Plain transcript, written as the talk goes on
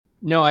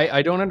No,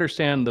 I don't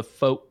understand the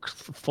folk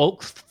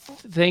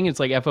thing.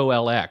 It's like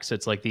FOLX.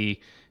 It's like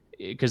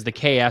because the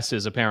KS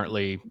is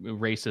apparently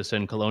racist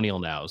and colonial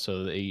now,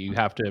 so you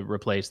have to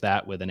replace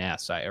that with an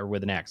S or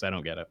with an X. I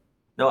don't get it.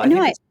 No, I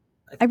know.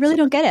 I really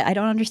don't get it. I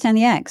don't understand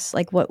the X.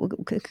 Like, what?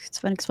 Could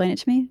someone explain it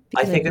to me?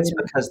 I think it's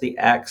because the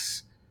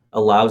X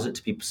allows it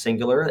to be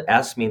singular.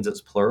 S means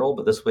it's plural,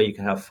 but this way you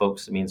can have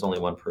folks. It means only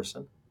one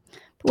person.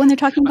 But when they're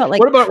talking about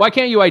what about why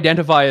can't you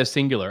identify as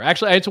singular?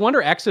 Actually, it's a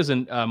wonder X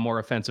isn't more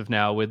offensive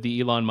now with the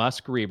Elon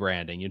Musk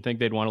rebranding. You'd think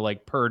they'd want to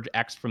like purge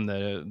X from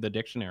the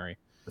dictionary.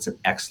 That's an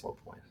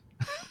excellent point.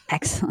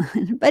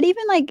 Excellent. But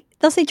even like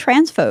they'll say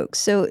trans folks.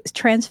 So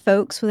trans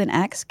folks with an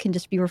X can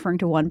just be referring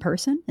to one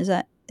person. Is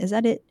that it? Is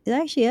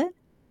that actually it?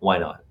 Why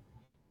not?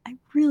 I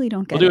really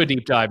don't get it. We'll do a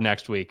deep dive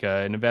next week,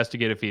 an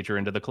investigative feature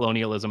into the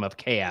colonialism of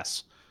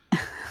KS.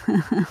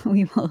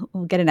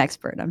 We'll get an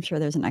expert. I'm sure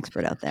there's an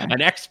expert out there.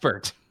 An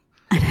expert.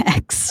 An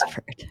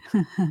expert.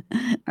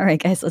 All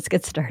right, guys, let's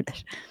get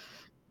started.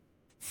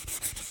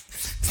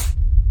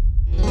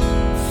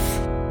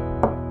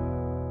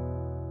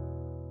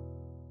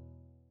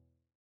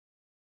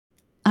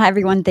 Hi,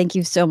 everyone. Thank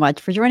you so much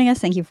for joining us.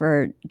 Thank you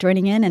for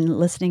joining in and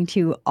listening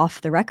to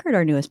Off the Record,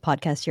 our newest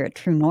podcast here at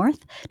True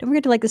North. Don't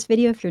forget to like this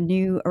video. If you're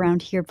new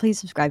around here, please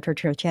subscribe to our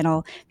True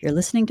channel. If you're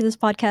listening to this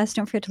podcast,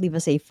 don't forget to leave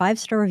us a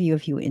 5-star review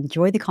if you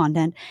enjoy the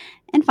content.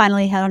 And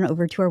finally, head on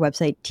over to our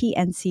website,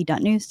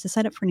 tnc.news, to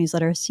sign up for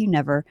newsletters so you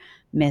never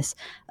miss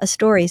a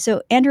story.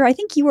 So, Andrew, I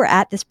think you were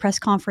at this press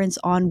conference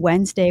on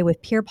Wednesday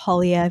with Pierre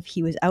Poilievre.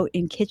 He was out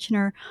in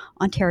Kitchener,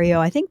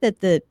 Ontario. I think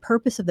that the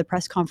purpose of the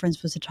press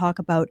conference was to talk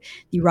about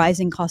the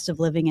rising cost of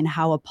living and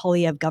how a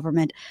Poilievre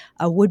government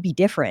would be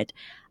different.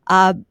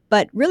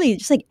 But really,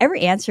 just like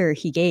every answer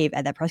he gave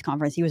at that press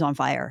conference, he was on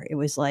fire. It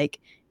was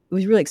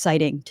really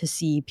exciting to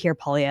see Pierre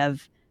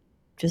Poilievre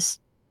just,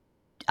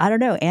 I don't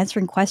know,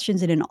 answering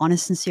questions in an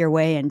honest, sincere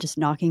way and just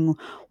knocking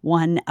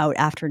one out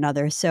after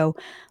another. So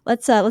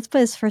let's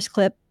play this first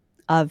clip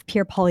of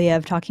Pierre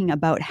Poilievre talking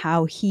about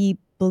how he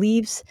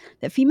believes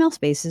that female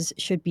spaces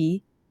should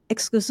be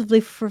exclusively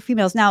for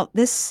females. Now,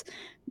 this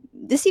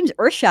seems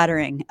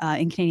earth-shattering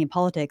in Canadian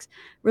politics.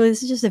 Really,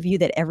 this is just a view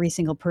that every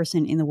single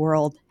person in the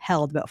world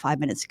held about 5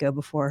 minutes ago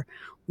before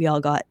we all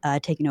got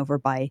taken over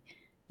by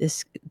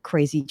this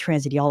crazy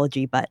trans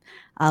ideology. But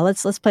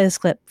let's play this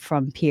clip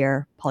from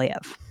Pierre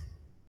Poilievre.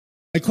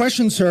 My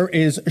question, sir,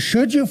 is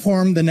should you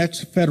form the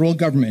next federal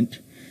government,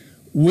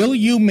 will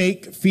you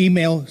make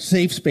female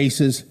safe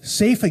spaces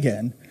safe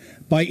again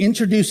by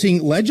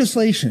introducing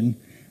legislation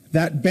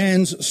that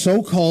bans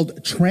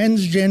so-called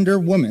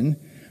transgender women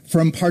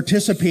from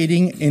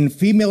participating in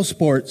female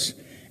sports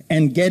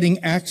and getting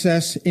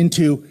access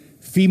into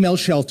female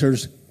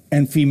shelters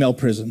and female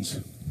prisons?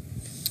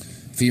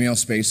 Female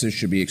spaces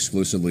should be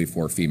exclusively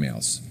for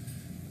females,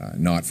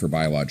 not for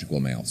biological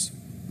males.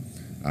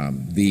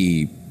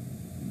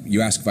 You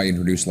ask if I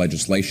introduce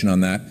legislation on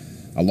that.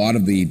 A lot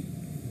of the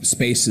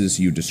spaces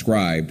you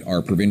described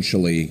are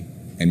provincially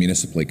and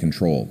municipally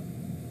controlled.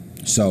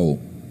 So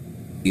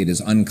it is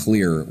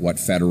unclear what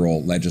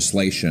federal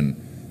legislation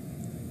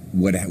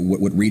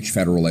would reach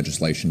federal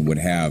legislation would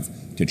have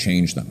to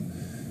change them.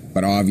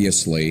 But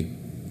obviously,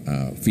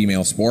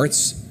 female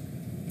sports,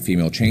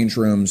 female change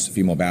rooms,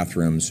 female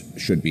bathrooms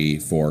should be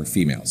for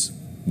females,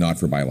 not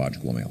for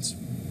biological males.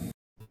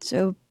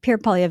 So Pierre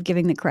Poilievre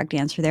giving the correct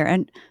answer there.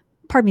 And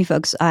pardon me,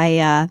 folks,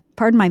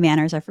 pardon my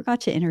manners. I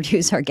forgot to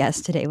introduce our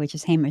guest today, which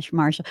is Hamish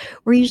Marshall.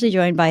 We're usually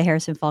joined by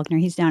Harrison Faulkner.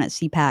 He's down at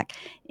CPAC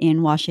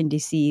in Washington,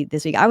 D.C.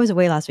 this week. I was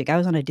away last week. I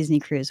was on a Disney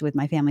cruise with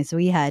my family. So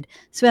we had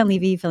Sven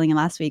Levy filling in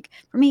last week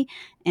for me.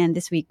 And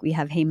this week we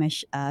have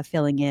Hamish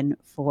filling in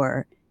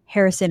for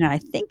Harrison. And I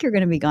think you're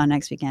going to be gone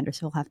next week, Andrew,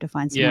 so we'll have to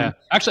find someone. Yeah.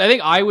 Actually, I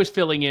think I was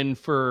filling in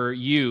for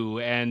you,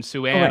 and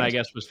Sue-Ann, right, I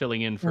guess, was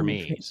filling in for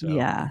me. So.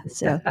 Yeah,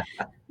 so...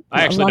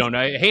 I actually don't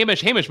know.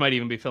 Hamish might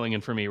even be filling in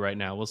for me right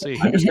now. We'll see.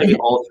 I'm just going to do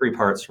all 3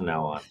 parts from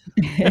now on.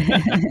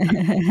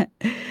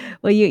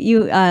 Well,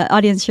 you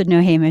audience should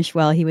know Hamish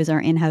well. He was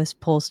our in-house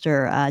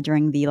pollster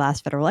during the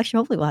last federal election.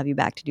 Hopefully we'll have you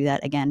back to do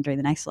that again during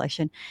the next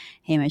election,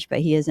 Hamish.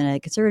 But he is a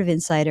Conservative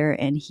insider,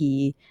 and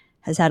he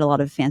has had a lot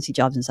of fancy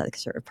jobs inside the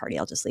Conservative Party.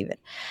 I'll just leave it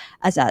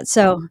as that.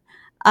 So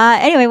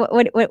anyway,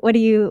 what do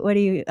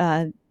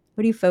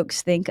you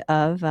folks think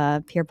of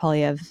Pierre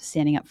Poilievre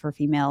standing up for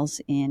females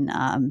in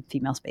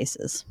female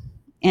spaces?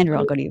 Andrew,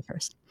 I'll go to you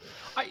first.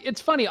 It's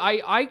funny.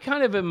 I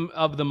kind of am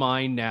of the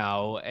mind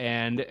now,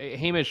 and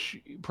Hamish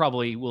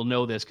probably will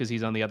know this because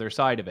he's on the other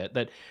side of it,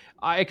 that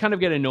I kind of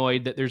get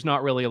annoyed that there's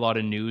not really a lot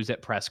of news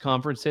at press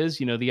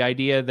conferences. You know, the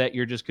idea that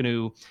you're just going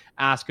to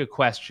ask a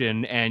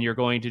question and you're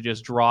going to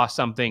just draw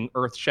something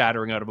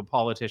earth-shattering out of a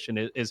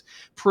politician is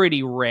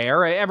pretty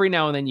rare. Every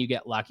now and then you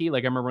get lucky.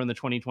 Like I remember in the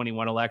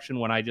 2021 election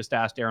when I just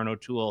asked Aaron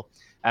O'Toole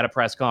at a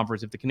press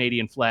conference if the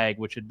Canadian flag,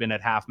 which had been at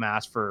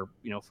half-mast for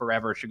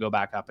forever, should go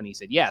back up, and he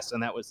said yes,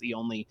 and that was the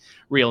only only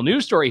real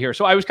news story here.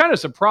 So I was kind of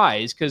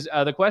surprised because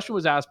the question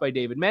was asked by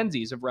David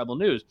Menzies of Rebel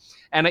News.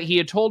 And he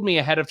had told me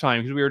ahead of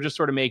time, because we were just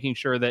sort of making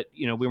sure that,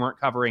 we weren't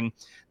covering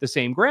the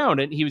same ground.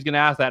 And he was going to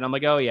ask that. And I'm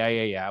like, oh,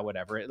 yeah,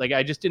 whatever. Like,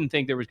 I just didn't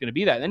think there was going to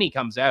be that. And then he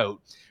comes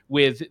out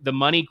with the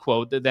money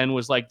quote that then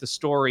was like the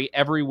story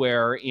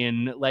everywhere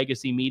in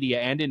legacy media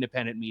and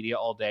independent media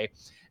all day.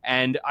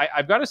 And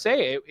I've got to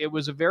say, it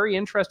was a very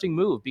interesting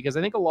move, because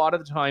I think a lot of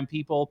the time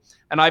people,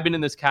 and I've been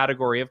in this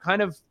category, have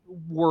kind of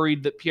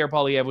worried that Pierre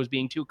Poilievre was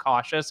being too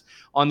cautious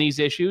on these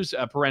issues,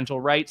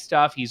 parental rights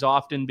stuff. He's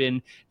often been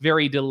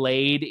very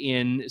delayed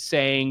in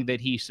saying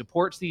that he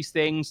supports these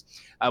things.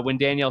 When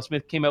Danielle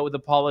Smith came out with the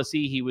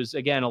policy, he was,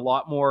 again, a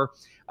lot more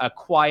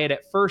quiet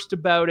at first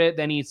about it.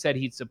 Then he said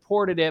he'd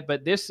supported it.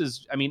 But this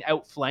is,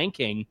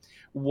 outflanking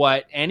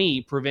what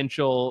any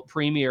provincial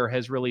premier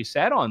has really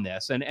said on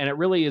this. And it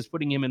really is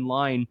putting him in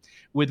line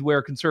with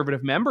where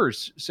Conservative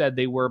members said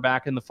they were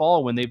back in the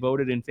fall when they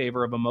voted in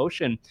favor of a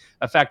motion,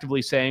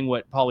 effectively saying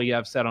what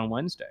Poilievre said on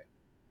Wednesday.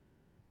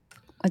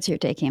 What's your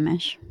take,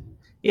 Hamish?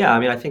 Yeah,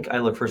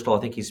 first of all,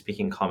 I think he's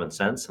speaking common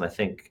sense. And I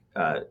think,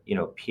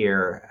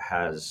 Pierre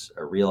has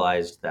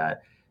realized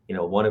that,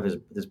 one of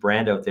his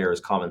brand out there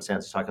is common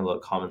sense, talking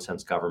about common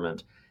sense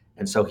government.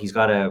 And so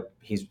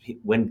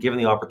when given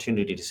the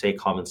opportunity to say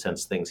common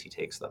sense things, he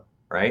takes them,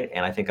 right?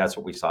 And I think that's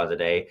what we saw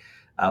today.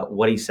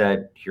 What he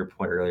said, to your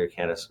point earlier,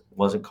 Candice,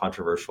 wasn't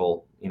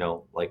controversial,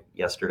 like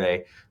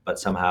yesterday, but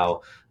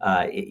somehow,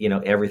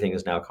 everything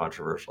is now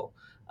controversial.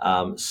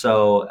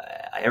 So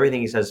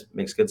everything he says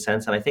makes good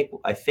sense. And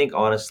I think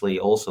honestly,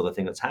 also the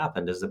thing that's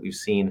happened is that we've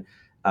seen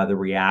the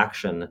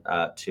reaction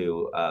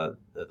to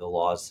the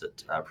laws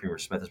that Premier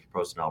Smith has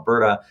proposed in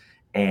Alberta,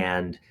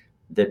 and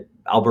that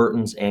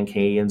Albertans and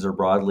Canadians are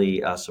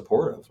broadly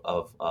supportive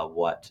of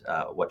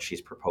what she's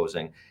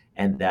proposing,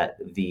 and that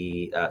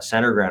the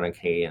center ground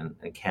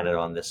in Canada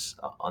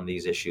on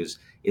these issues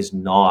is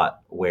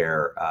not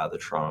where the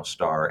Toronto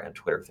Star and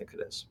Twitter think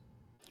it is.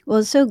 Well,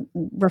 it's so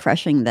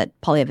refreshing that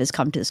Poilievre has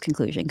come to this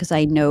conclusion, because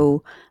I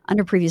know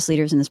under previous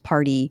leaders in this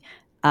party,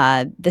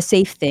 the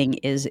safe thing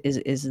is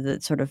the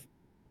sort of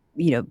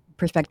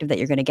perspective that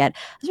you're going to get,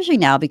 especially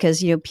now, because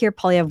Pierre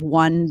Poilievre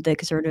won the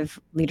Conservative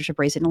leadership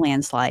race in a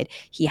landslide.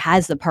 He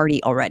has the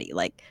party already.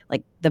 Like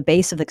the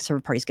base of the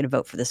Conservative Party is going to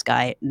vote for this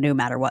guy no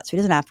matter what. So he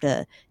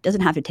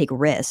doesn't have to take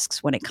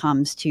risks when it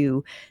comes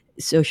to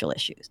social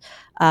issues.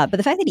 But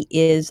the fact that he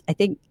is, I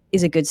think,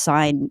 is a good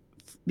sign,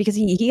 because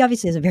he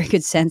obviously has a very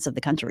good sense of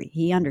the country.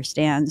 He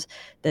understands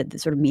the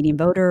sort of median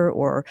voter,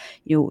 or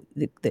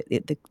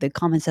the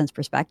common sense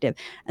perspective.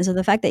 And so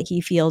the fact that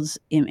he feels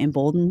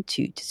emboldened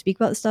to speak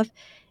about this stuff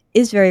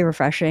is very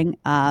refreshing.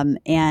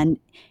 And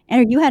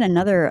Andrew, you had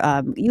another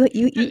but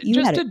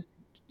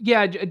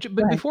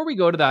before we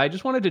go to that, I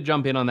just wanted to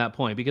jump in on that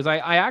point, because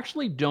I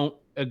actually don't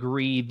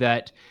agree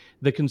that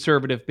the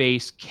Conservative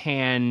base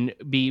can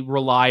be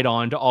relied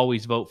on to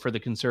always vote for the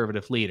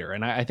Conservative leader.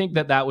 And I think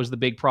that was the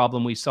big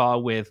problem we saw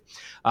with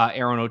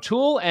Aaron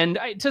O'Toole. And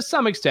to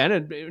some extent,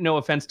 and no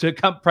offense to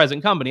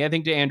present company, I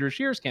think to Andrew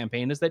Scheer's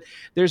campaign, is that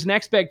there's an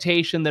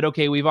expectation that,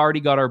 okay, we've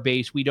already got our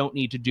base. We don't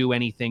need to do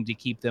anything to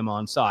keep them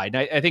on side.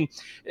 And I think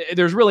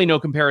there's really no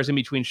comparison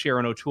between Scheer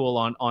and O'Toole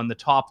on the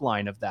top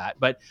line of that.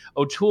 But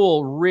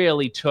O'Toole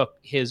really took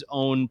his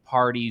own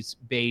party's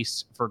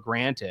base for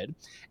granted.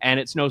 And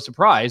it's no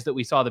surprise that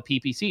we saw the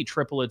PPC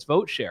triple its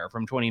vote share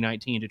from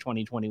 2019 to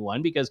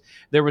 2021, because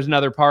there was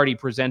another party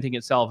presenting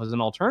itself as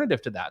an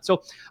alternative to that.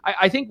 So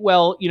I think,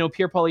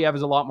 Pierre Poilievre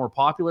is a lot more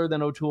popular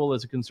than O'Toole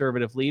as a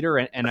Conservative leader.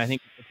 And I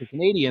think for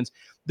Canadians,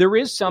 there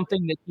is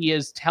something that he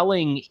is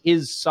telling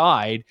his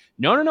side,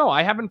 no,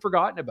 I haven't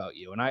forgotten about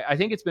you. And I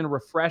think it's been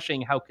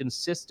refreshing how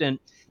consistent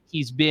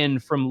he's been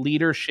from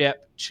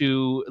leadership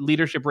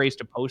race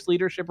to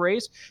post-leadership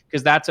race,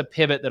 because that's a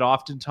pivot that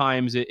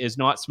oftentimes is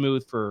not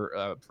smooth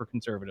for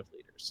Conservative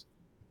leaders.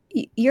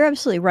 You're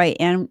absolutely right.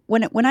 And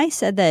when I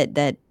said that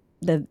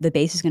the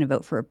base is going to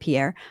vote for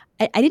Pierre,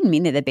 I didn't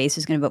mean that the base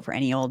is going to vote for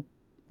any old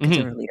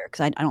Conservative leader, because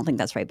I don't think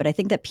that's right. But I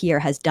think that Pierre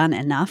has done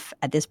enough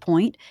at this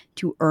point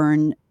to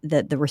earn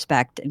the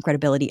respect and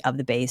credibility of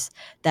the base,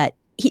 that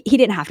he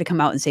didn't have to come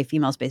out and say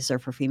female spaces are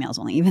for females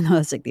only, even though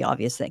it's like the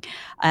obvious thing.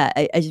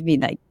 I just mean,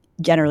 like,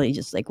 generally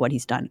just like what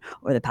he's done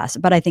over the past.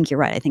 But I think you're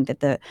right. I think that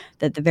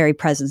the very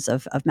presence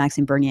of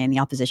Maxime Bernier in the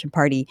opposition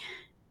party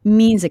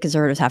means that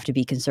Conservatives have to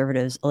be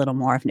Conservatives a little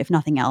more. If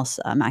nothing else,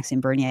 Maxime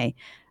Bernier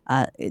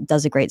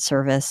does a great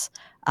service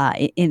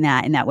in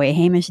that way.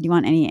 Hamish, do you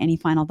want any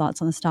final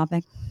thoughts on this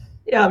topic?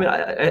 Yeah,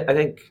 I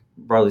think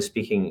broadly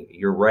speaking,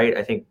 you're right.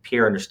 I think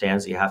Pierre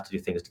understands that you have to do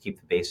things to keep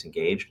the base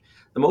engaged.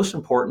 The most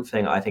important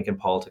thing I think in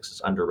politics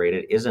is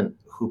underrated isn't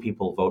who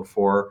people vote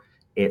for.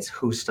 It's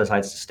who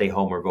decides to stay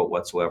home or vote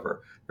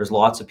whatsoever. There's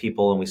lots of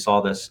people, and we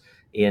saw this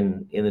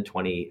in the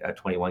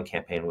 2021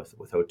 campaign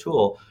with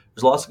O'Toole.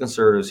 There's lots of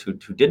Conservatives who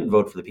didn't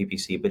vote for the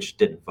PPC, but just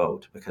didn't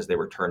vote because they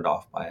were turned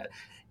off by it.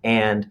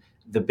 And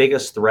the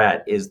biggest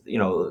threat is,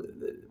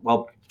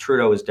 while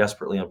Trudeau is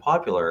desperately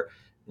unpopular,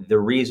 the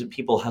reason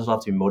people have to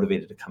be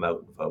motivated to come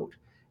out and vote.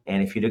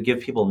 And if you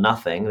give people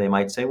nothing, they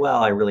might say,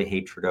 well, I really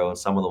hate Trudeau, and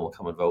some of them will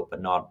come and vote,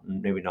 but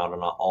maybe not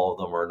all of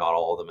them, or not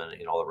all of them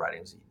in all the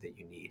ridings that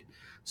you need.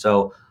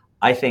 So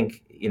I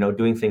think,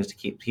 doing things to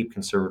keep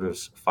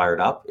Conservatives fired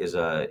up is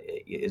a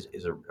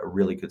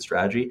really good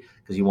strategy,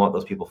 because you want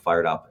those people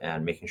fired up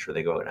and making sure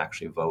they go and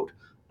actually vote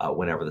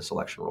whenever this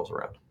election rolls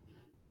around.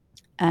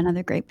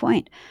 Another great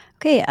point.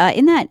 Okay,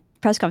 in that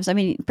press conference, I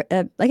mean,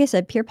 like I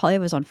said, Pierre Poilievre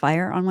was on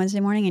fire on Wednesday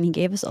morning, and he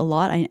gave us a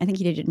lot. I think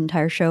he did an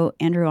entire show,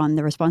 Andrew, on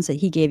the response that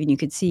he gave, and you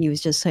could see he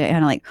was just kind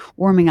of like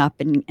warming up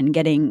and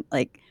getting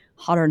like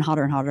hotter and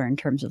hotter and hotter in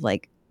terms of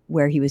like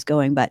where he was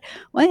going. But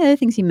one of the other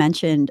things he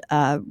mentioned,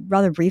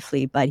 rather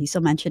briefly, but he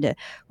still mentioned it,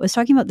 was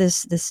talking about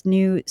this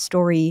new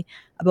story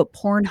about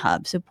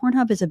Pornhub. So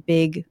Pornhub is a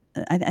big,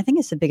 I think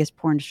it's the biggest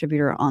porn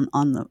distributor on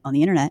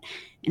the internet,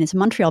 and it's a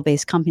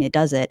Montreal-based company that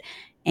does it.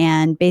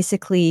 And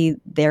basically,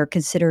 they're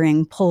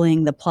considering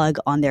pulling the plug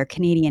on their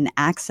Canadian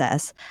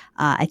access.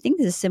 I think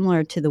this is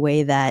similar to the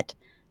way that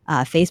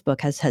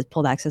Facebook has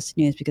pulled access to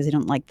news, because they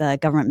don't like the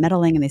government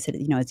meddling, and they said,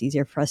 it's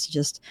easier for us to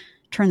just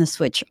turn the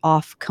switch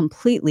off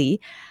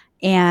completely.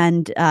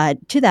 And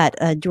to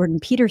that, Jordan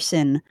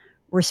Peterson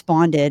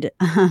responded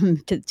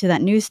to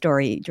that news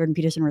story. Jordan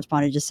Peterson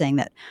responded just saying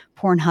that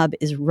Pornhub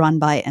is run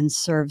by and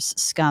serves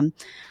scum.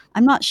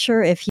 I'm not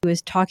sure if he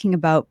was talking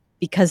about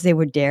because they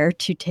would dare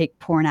to take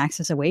porn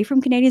access away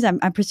from Canadians.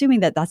 I'm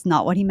presuming that that's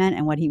not what he meant.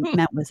 And what he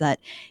meant was that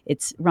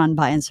it's run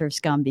by and serves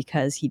scum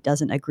because he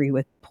doesn't agree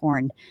with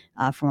porn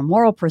from a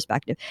moral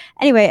perspective.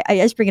 Anyway, I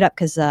just bring it up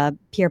because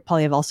Pierre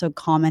Poilievre also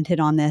commented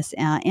on this.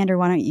 Andrew,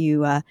 why don't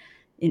you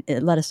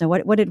let us know,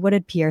 what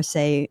did Pierre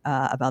say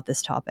about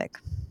this topic?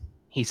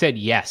 He said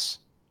yes.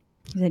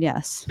 He said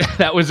yes.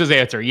 That was his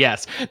answer.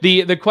 Yes.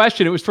 The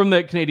question, it was from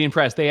the Canadian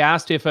Press. They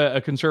asked if a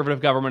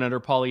Conservative government under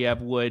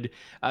Poilievre would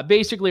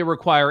basically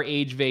require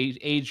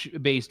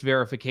age-based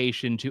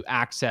verification to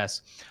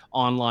access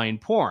online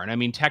porn. I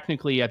mean,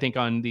 technically, I think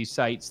on these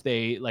sites,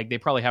 they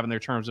probably have in their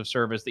terms of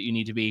service that you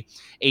need to be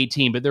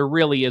 18, but there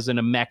really isn't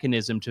a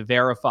mechanism to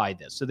verify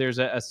this. So there's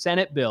a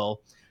Senate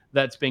bill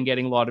that's been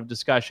getting a lot of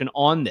discussion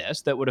on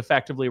this that would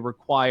effectively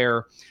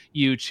require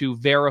you to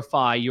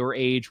verify your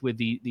age with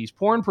these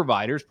porn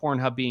providers,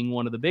 Pornhub being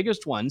one of the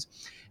biggest ones.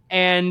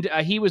 And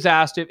he was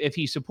asked if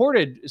he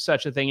supported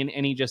such a thing,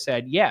 and he just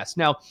said yes.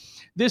 Now,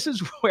 this is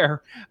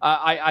where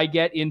I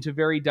get into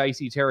very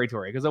dicey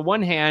territory, because on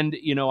one hand,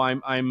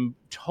 I'm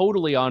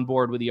totally on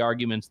board with the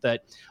arguments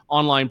that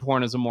online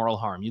porn is a moral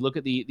harm. You look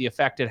at the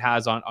effect it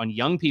has on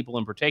young people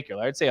in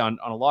particular. I'd say on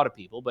a lot of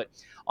people, but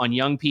on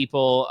young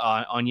people,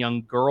 on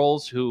young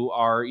girls who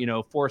are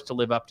forced to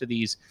live up to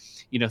these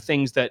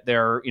things that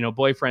their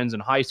boyfriends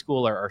in high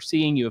school are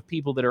seeing. You have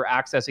people that are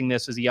accessing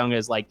this as young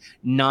as like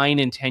 9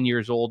 and 10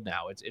 years old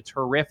now. It's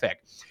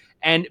horrific.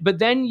 But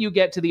then you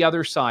get to the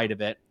other side of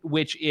it,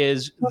 which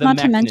is the not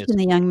mechanism. to mention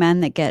the young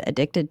men that get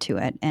addicted to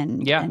it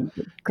and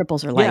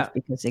cripples their life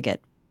because they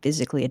get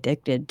physically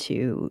addicted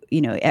to,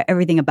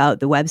 everything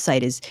about the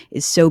website is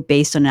so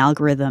based on an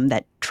algorithm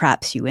that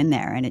traps you in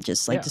there, and it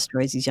just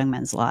destroys these young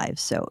men's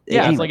lives. So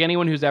anyway. It's like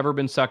anyone who's ever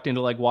been sucked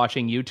into like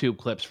watching YouTube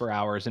clips for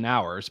hours and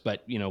hours,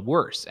 but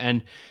worse.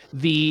 And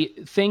the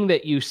thing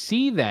that you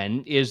see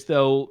then is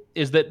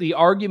that the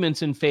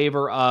arguments in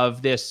favor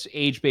of this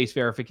age-based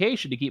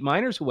verification to keep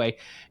minors away,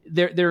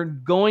 they're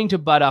going to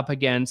butt up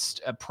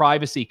against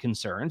privacy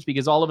concerns,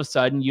 because all of a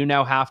sudden you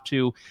now have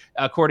to,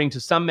 according to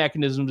some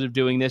mechanisms of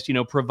doing this,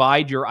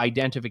 provide your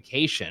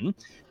identification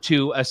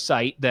to a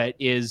site that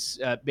is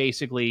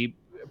basically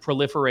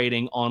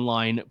proliferating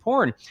online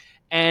porn.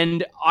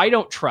 And I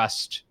don't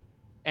trust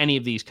any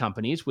of these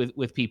companies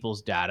with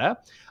people's data.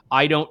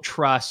 I don't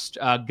trust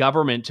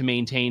government to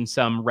maintain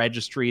some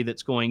registry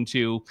that's going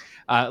to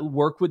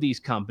work with these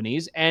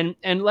companies. And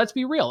let's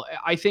be real.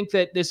 I think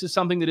that this is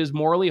something that is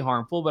morally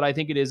harmful, but I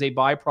think it is a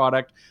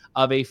byproduct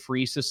of a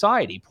free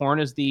society. Porn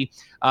is the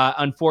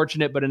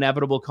unfortunate but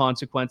inevitable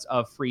consequence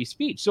of free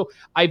speech. So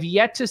I've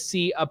yet to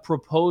see a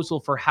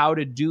proposal for how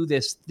to do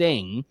this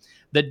thing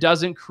that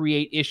doesn't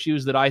create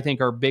issues that I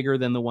think are bigger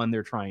than the one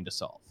they're trying to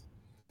solve.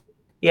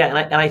 Yeah,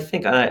 and I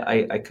think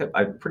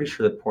I'm pretty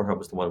sure that Pornhub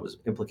was the one that was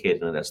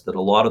implicated in this. That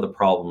a lot of the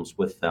problems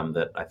with them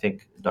that I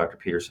think Dr.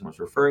 Peterson was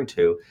referring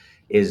to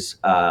is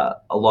a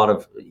lot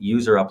of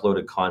user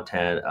uploaded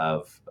content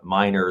of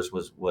minors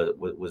was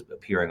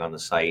appearing on the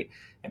site,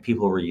 and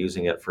people were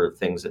using it for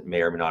things that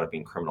may or may not have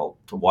been criminal,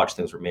 to watch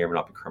things that may or may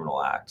not be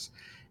criminal acts,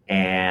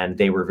 and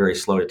they were very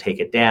slow to take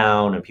it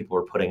down, and people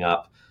were putting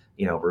up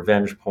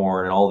revenge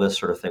porn, and all this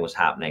sort of thing was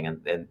happening,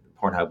 and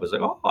Pornhub was like,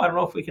 oh, I don't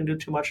know if we can do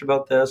too much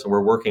about this, and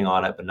we're working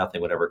on it, but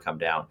nothing would ever come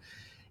down.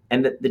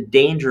 And the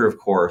danger, of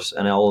course,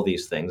 and all of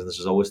these things, and this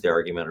is always the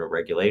argument of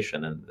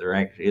regulation, and there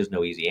actually is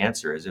no easy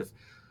answer, is if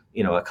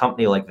a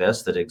company like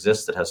this that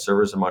exists, that has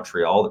servers in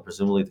Montreal, that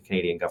presumably the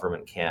Canadian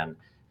government can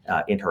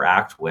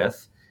interact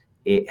with,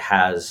 it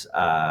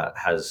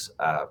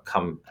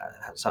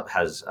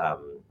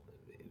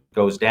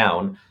goes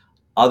down.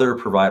 Other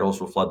providers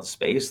will flood the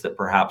space that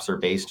perhaps are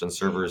based on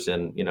servers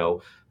in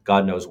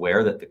God knows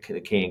where, that the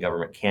Canadian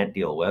government can't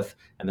deal with,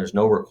 and there's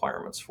no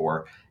requirements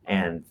for.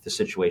 and the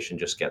situation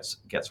just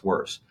gets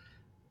worse.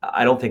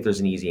 I don't think there's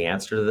an easy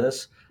answer to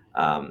this.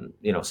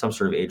 Some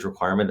sort of age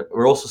requirement.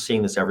 We're also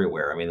seeing this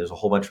everywhere. I mean, there's a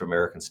whole bunch of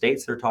American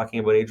states that are talking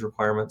about age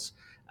requirements,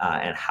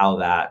 and how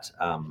that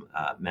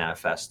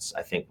manifests.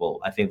 I think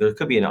there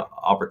could be an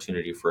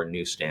opportunity for a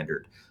new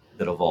standard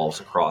that evolves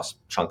across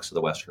chunks of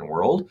the Western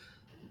world,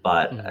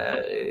 but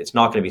it's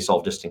not going to be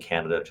solved just in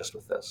Canada, just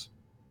with this.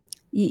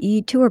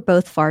 You two are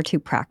both far too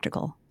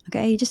practical.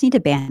 Okay, you just need to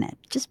ban it.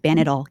 Just ban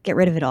it all. Get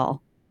rid of it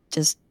all.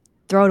 Just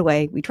throw it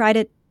away. We tried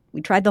it.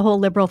 We tried the whole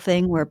liberal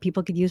thing where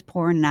people could use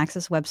porn and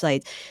access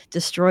websites,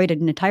 destroyed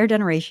an entire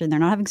generation. They're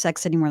not having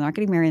sex anymore. They're not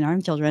getting married. They're not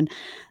having children.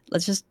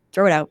 Let's just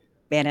throw it out,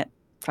 ban it,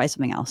 try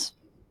something else.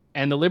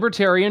 And the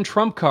libertarian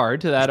trump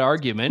card to that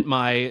argument,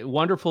 my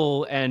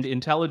wonderful and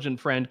intelligent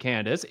friend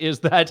Candice, is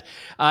that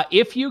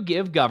if you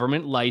give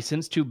government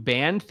license to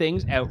ban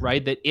things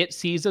outright that it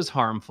sees as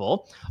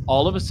harmful,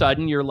 all of a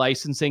sudden you're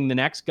licensing the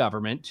next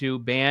government to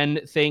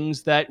ban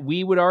things that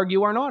we would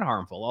argue are not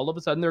harmful. All of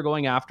a sudden they're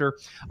going after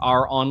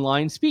our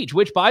online speech,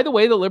 which, by the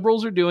way, the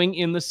Liberals are doing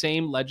in the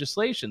same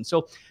legislation.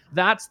 So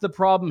that's the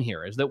problem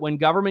here, is that when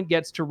government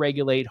gets to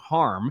regulate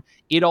harm,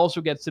 it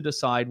also gets to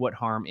decide what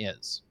harm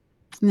is.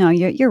 No,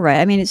 you're right.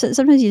 I mean,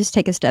 sometimes you just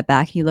take a step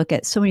back and you look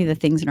at so many of the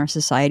things in our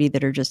society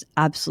that are just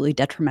absolutely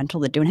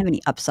detrimental, that don't have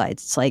any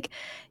upsides. It's like,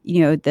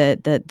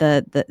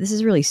 this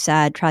is a really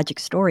sad, tragic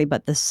story,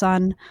 but the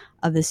son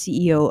of the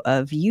CEO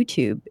of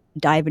YouTube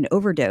died of an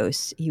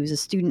overdose. He was a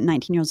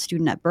 19-year-old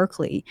student at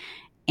Berkeley,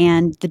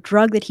 and the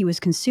drug that he was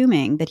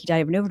consuming that he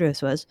died of an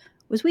overdose was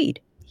weed.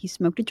 He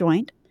smoked a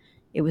joint.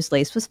 It was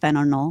laced with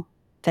fentanyl,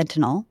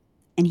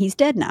 and he's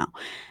dead now.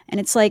 And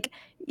it's like,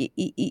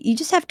 you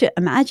just have to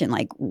imagine,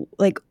 like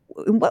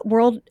in what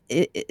world,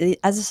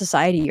 as a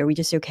society, are we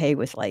just okay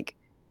with like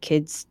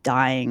kids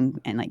dying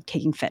and like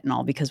taking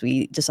fentanyl because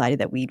we decided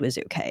that weed was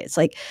okay? It's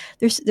like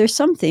there's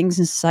some things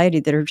in society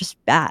that are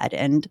just bad,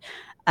 and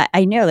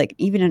I know, like,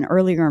 even an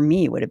earlier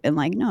me would have been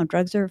like, no,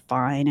 drugs are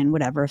fine and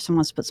whatever. If someone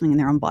wants to put something in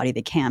their own body,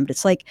 they can. But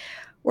it's like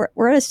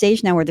we're at a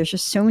stage now where there's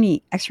just so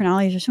many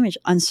externalities, there's so much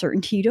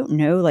uncertainty. You don't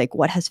know like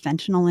what has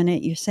fentanyl in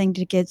it. You're saying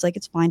to kids like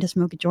it's fine to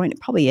smoke a joint. It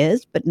probably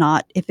is, but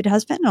not if it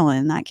has fentanyl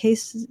in that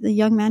case. The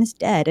young man is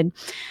dead, and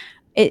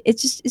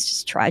it's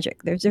just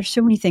tragic. There's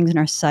so many things in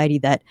our society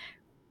that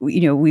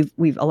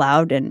we've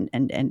allowed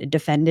and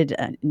defended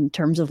in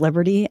terms of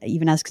liberty,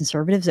 even as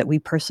conservatives, that we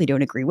personally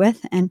don't agree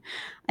with. And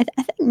I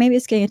think maybe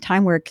it's getting a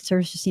time where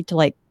conservatives just need to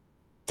like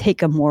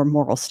take a more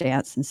moral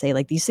stance and say,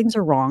 like, these things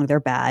are wrong,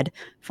 they're bad,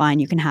 fine,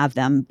 you can have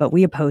them, but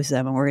we oppose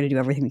them and we're going to do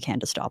everything we can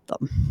to stop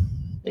them.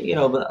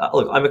 But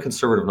look, I'm a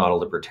conservative, not a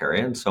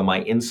libertarian, so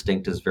my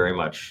instinct is very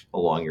much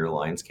along your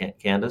lines,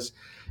 Candice.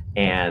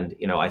 And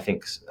I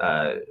think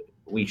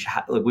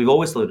we've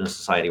always lived in a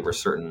society where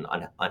certain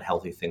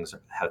unhealthy things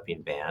have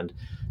been banned.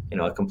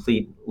 A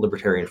complete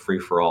libertarian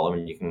free-for-all. I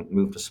mean, you can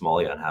move to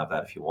Somalia and have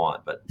that if you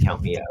want, but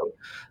count me out.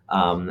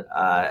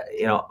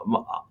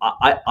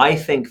 I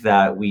think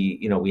that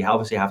we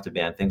obviously have to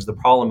ban things. The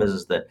problem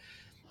is that,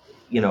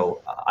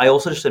 I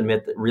also just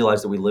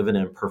realize that we live in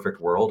an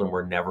imperfect world, and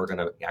we're never going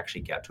to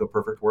actually get to a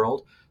perfect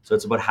world. So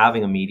it's about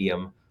having a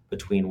medium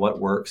between what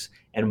works,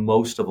 and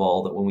most of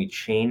all, that when we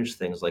change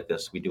things like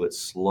this, we do it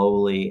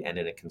slowly and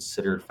in a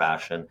considered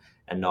fashion,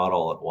 and not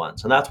all at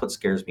once. And that's what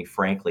scares me,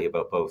 frankly,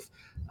 about both,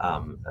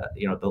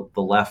 the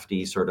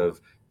lefty sort of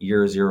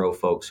year zero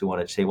folks who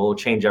want to say, well, we'll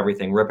change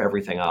everything, rip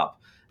everything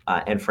up.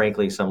 And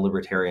frankly, some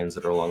libertarians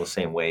that are along the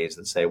same ways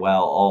that say,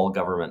 well, all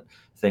government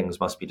things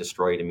must be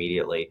destroyed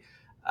immediately.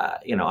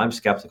 I'm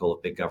skeptical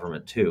of big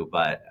government too,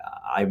 but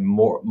I'm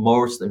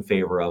most in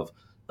favor of,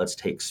 let's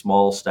take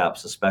small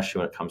steps, especially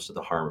when it comes to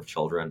the harm of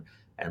children,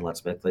 and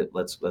let's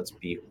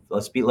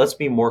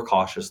be more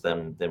cautious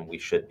than we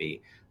should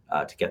be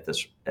to get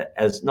this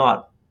as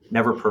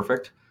never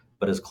perfect,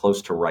 but as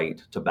close to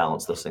right to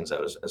balance those things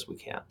out as we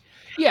can.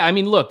 Yeah, I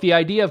mean, look, the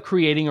idea of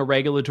creating a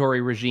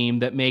regulatory regime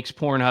that makes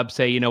Pornhub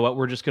say, you know what,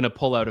 we're just going to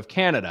pull out of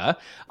Canada,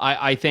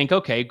 I think,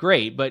 okay,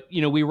 great. But,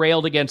 we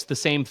railed against the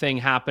same thing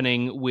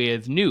happening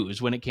with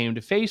news when it came to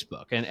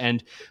Facebook.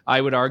 And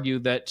I would argue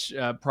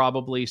that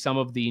probably some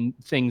of the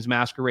things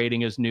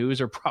masquerading as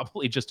news are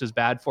probably just as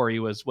bad for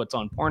you as what's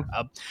on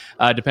Pornhub,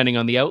 depending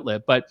on the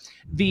outlet. But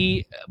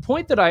the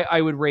point that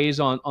I would raise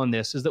on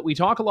this is that we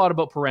talk a lot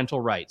about parental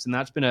rights, and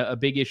that's been a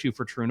big issue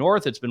for True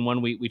North. It's been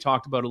one we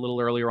talked about a little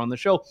earlier on the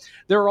show.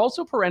 There are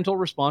also parental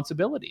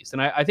responsibilities.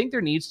 And I think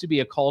there needs to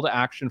be a call to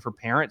action for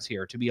parents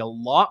here to be a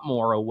lot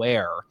more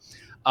aware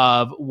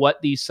of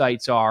what these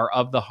sites are,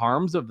 of the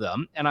harms of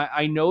them. And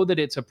I know that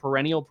it's a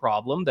perennial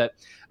problem that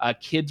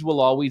kids will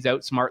always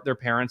outsmart their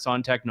parents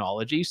on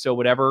technology. So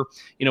whatever,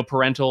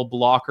 parental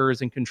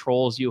blockers and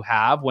controls you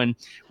have when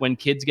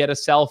kids get a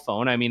cell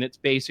phone, I mean, it's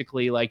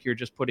basically like you're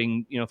just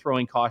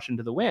throwing caution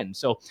to the wind.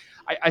 So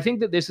I think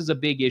that this is a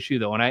big issue,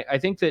 though. And I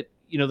think that,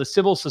 the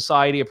civil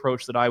society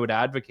approach that I would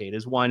advocate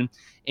is one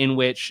in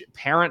which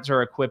parents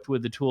are equipped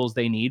with the tools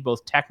they need,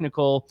 both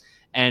technical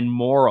and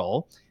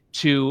moral,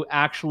 to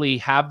actually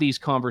have these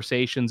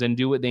conversations and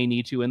do what they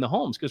need to in the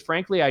homes. Because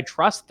frankly, I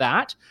trust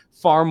that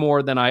far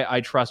more than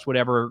I trust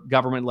whatever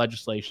government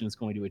legislation is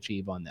going to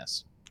achieve on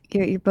this.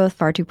 You're both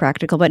far too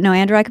practical. But no,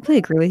 Andrew, I completely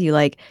agree with you.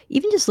 Like,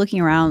 even just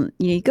looking around,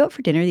 you go out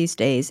for dinner these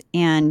days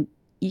and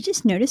you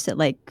just notice that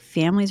like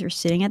families are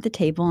sitting at the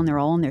table and they're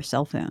all on their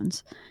cell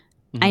phones.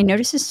 I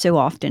notice this so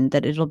often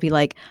that it'll be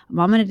like a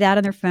mom and a dad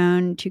on their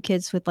phone, 2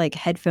 kids with like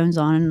headphones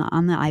on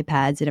the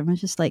iPads, and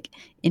everyone's just like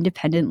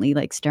independently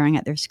like staring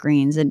at their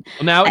screens. And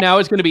well, now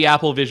it's going to be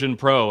Apple Vision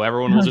Pro.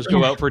 Everyone will just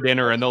go out for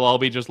dinner and they'll all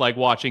be just like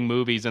watching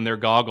movies in their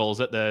goggles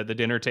at the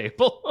dinner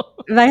table.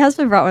 My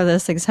husband brought one of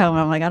those things home,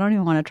 and I'm like, I don't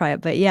even want to try it.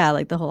 But yeah,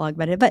 like the whole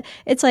augmented. But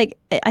it's like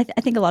I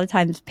think a lot of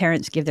times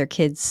parents give their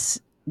kids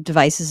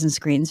devices and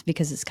screens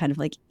because it's kind of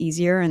like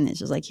easier, and it's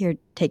just like, here,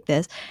 take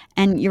this.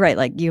 And you're right,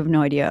 like you have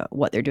no idea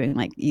what they're doing.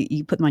 Like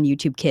you put them on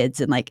YouTube Kids,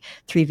 and like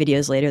 3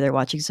 videos later they're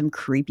watching some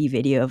creepy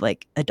video of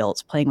like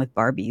adults playing with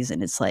Barbies,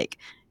 and it's like,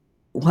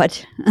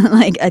 what?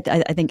 Like I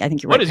think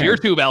you're what right. Is your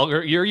YouTube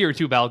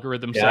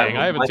algorithm saying?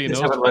 I haven't seen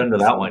those. I haven't run into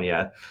that one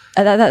yet.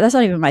 That's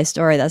not even my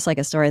story. That's like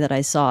a story that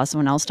I saw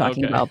someone else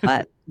talking about.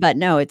 But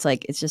no, it's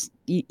like, it's just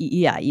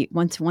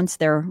once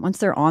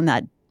they're on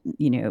that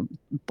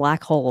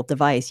black hole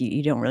device,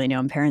 you don't really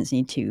know, and parents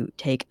need to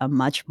take a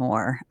much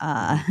more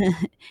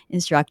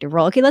instructive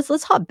role. Okay,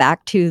 let's hop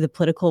back to the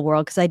political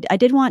world, because I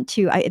did want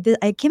to.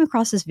 I came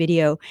across this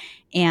video,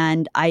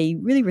 and I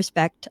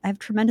have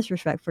tremendous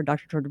respect for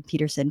Dr. Jordan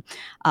Peterson,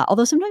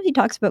 although sometimes he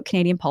talks about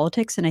Canadian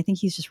politics, and I think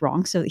he's just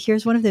wrong. So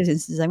here's one of those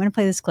instances. I'm going to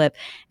play this clip,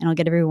 and I'll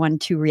get everyone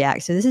to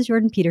react. So this is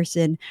Jordan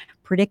Peterson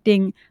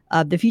predicting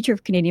the future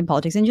of Canadian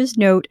politics, and just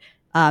note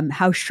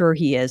how sure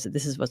he is that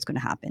this is what's going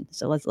to happen.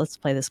 So let's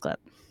play this clip.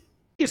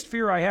 The biggest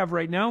fear I have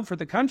right now for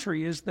the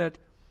country is that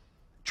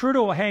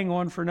Trudeau will hang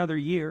on for another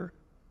year,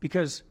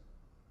 because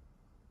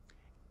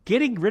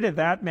getting rid of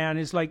that man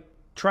is like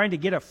trying to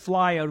get a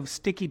fly out of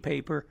sticky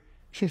paper.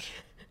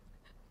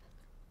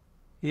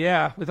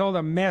 Yeah, with all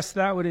the mess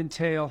that would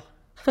entail.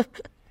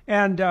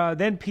 And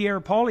then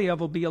Pierre Poilievre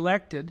will be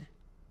elected.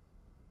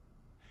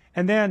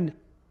 And then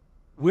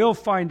we'll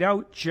find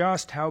out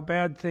just how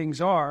bad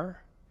things are.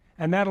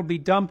 And that'll be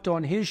dumped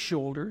on his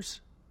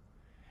shoulders.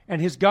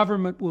 And his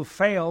government will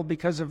fail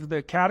because of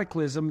the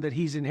cataclysm that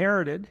he's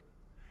inherited.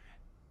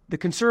 The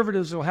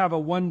Conservatives will have a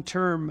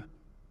 1-term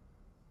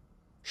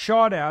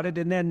shot at it,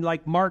 and then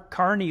like Mark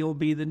Carney will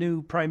be the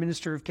new Prime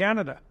Minister of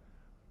Canada.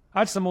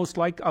 That's the most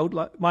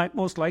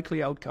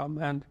likely outcome.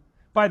 And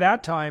by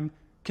that time,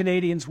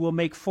 Canadians will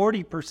make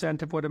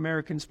 40% of what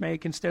Americans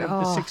make instead of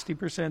the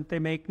 60% they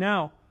make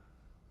now.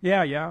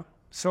 Yeah.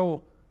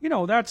 So,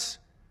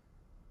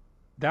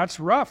 that's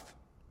rough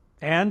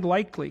and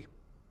likely.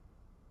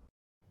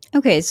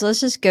 Okay, so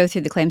let's just go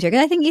through the claims here,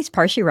 because I think he's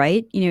partially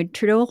right.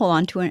 Trudeau will hold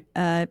on to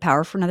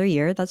power for another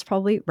year. That's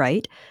probably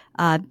right.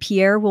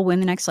 Pierre will win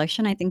the next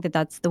election. I think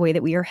that's the way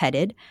that we are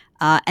headed.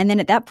 And then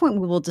at that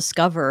point, we will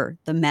discover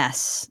the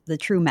mess, the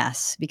true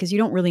mess, because you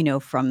don't really know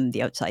from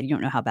the outside. You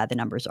don't know how bad the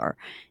numbers are.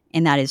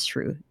 And that is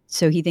true.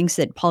 So he thinks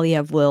that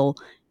Poilievre will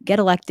get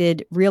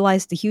elected,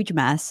 realize the huge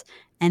mess,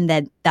 and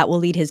that will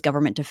lead his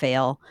government to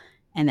fail,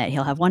 and that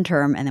he'll have 1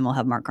 term, and then we'll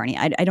have Mark Carney.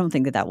 I don't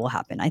think that will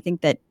happen. I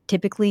think that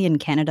typically in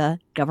Canada,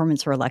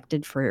 governments are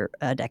elected for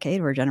a decade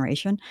or a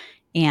generation,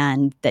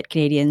 and that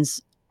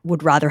Canadians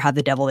would rather have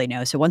the devil they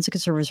know. So once the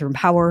Conservatives are in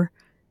power,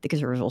 the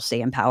Conservatives will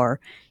stay in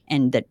power,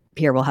 and that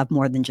Pierre will have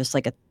more than just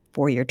like a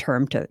 4-year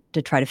term to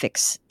try to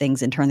fix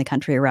things and turn the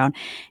country around.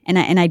 And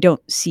I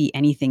don't see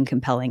anything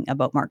compelling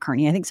about Mark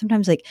Carney. I think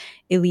sometimes like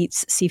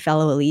elites see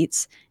fellow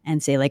elites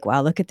and say like,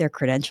 wow, look at their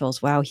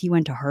credentials. Wow, he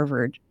went to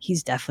Harvard.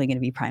 He's definitely going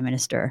to be prime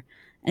minister.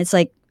 And it's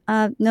like,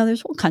 no,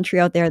 there's a whole country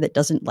out there that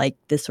doesn't like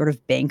this sort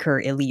of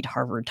banker elite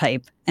Harvard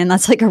type. And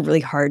that's like a really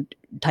hard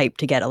type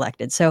to get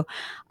elected. So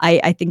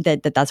I think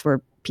that's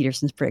where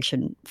Peterson's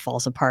prediction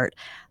falls apart.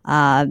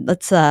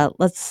 Let's go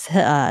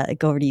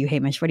over to you,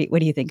 Hamish. What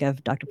do you think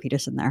of Dr.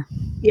 Peterson there?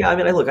 Yeah, I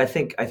mean, I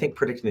think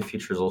predicting the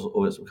future is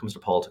always, when it comes to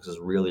politics, is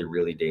really,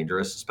 really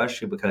dangerous,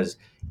 especially because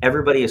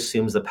everybody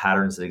assumes the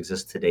patterns that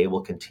exist today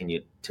will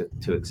continue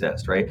to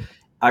exist, right?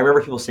 I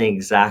remember people saying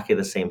exactly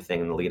the same thing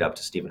in the lead up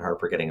to Stephen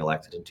Harper getting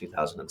elected in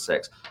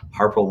 2006.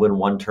 Harper will win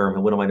 1 term,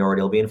 he'll win a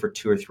minority, he'll be in for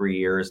 2 or 3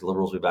 years, the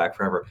Liberals will be back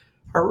forever.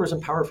 Harper was in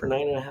power for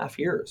 9.5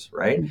 years,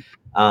 right?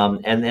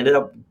 And ended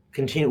up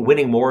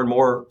winning more and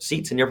more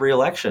seats in every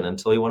election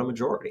until he won a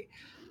majority.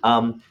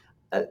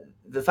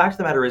 The fact of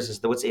the matter is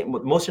that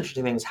what most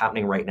interesting thing that's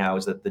happening right now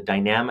is that the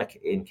dynamic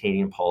in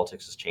Canadian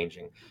politics is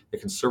changing. The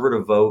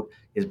Conservative vote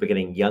is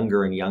getting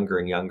younger and younger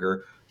and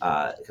younger.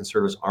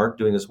 Conservatives aren't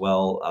doing as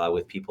well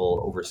with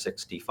people over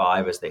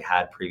 65 as they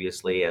had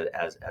previously,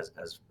 as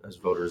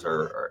voters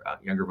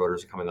younger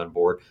voters are coming on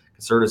board.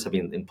 Conservatives have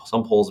been, in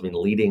some polls,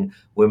 leading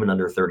women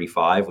under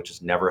 35, which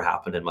has never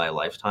happened in my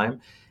lifetime.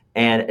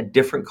 And a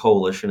different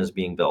coalition is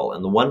being built.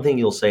 And the one thing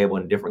you'll say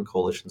when different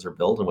coalitions are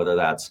built, and whether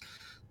that's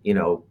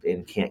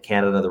in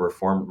Canada,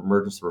 the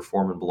emergence of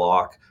reform and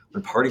bloc,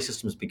 when party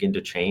systems begin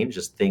to change,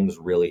 as things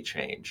really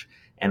change.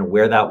 And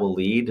where that will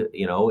lead,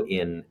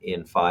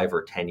 in 5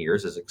 or 10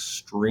 years is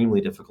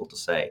extremely difficult to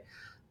say.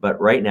 But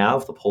right now,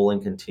 if the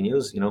polling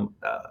continues,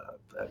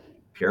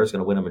 Pierre is going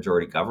to win a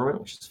majority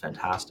government, which is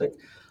fantastic.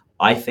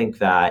 I think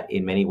that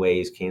in many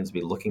ways, Canadians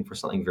will be looking for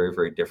something very,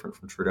 very different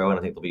from Trudeau, and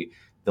I think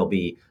they'll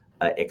be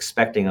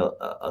expecting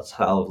a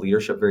style of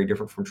leadership very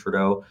different from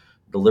Trudeau.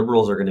 The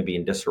Liberals are going to be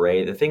in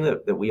disarray. The thing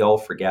that we all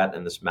forget,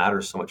 and this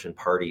matters so much in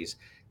parties,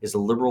 is the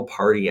Liberal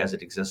Party as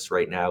it exists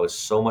right now is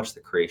so much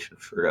the creation of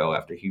Trudeau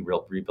after he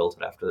rebuilt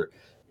it after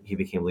he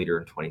became leader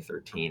in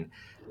 2013,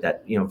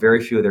 that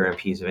very few of their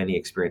MPs have any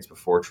experience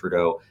before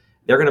Trudeau.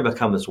 They're going to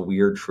become this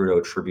weird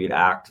Trudeau tribute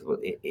act,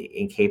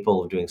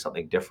 incapable of doing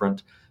something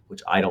different,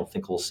 which I don't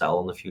think will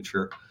sell in the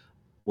future.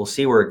 We'll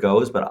see where it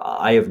goes, but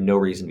I have no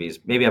reason to be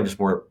maybe I'm just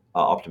more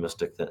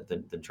optimistic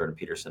than Jordan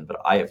Peterson, but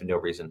I have no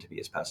reason to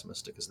be as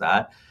pessimistic as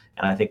that.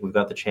 And I think we've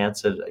got the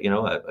chance at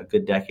a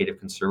good decade of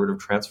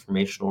Conservative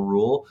transformational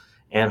rule,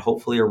 and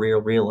hopefully a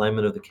real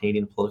realignment of the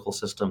Canadian political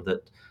system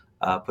that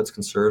puts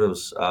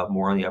Conservatives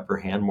more on the upper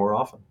hand more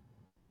often.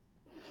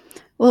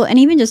 Well, and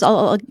even just,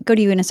 I'll go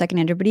to you in a second,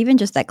 Andrew, but even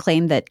just that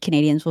claim that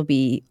Canadians will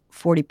be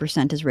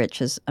 40% as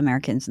rich as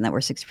Americans and that we're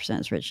 60%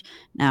 as rich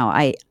now.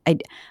 I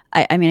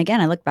mean, again,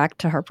 I look back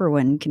to Harper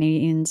when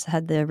Canadians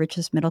had the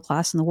richest middle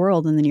class in the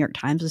world and the New York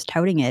Times was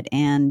touting it,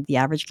 and the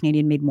average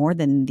Canadian made more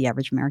than the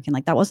average American.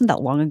 Like, that wasn't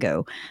that long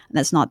ago, and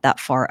that's not that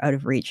far out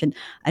of reach. And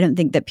I don't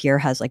think that Pierre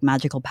has like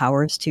magical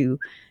powers to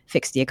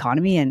fix the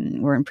economy,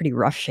 and we're in pretty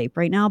rough shape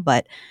right now.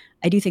 But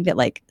I do think that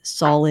like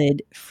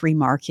solid free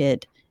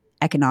market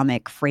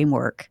economic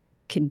framework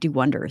can do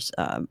wonders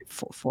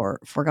for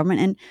government.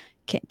 And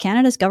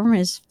Canada's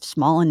government is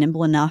small and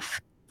nimble enough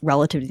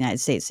relative to the United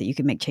States that you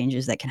can make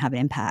changes that can have an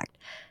impact.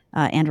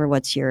 Andrew,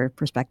 what's your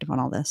perspective on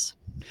all this?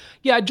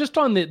 Yeah, just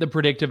on the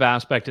predictive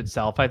aspect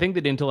itself, I think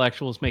that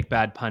intellectuals make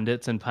bad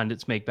pundits and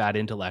pundits make bad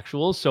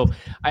intellectuals. So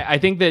I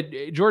think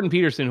that Jordan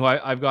Peterson, who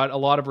I've got a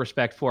lot of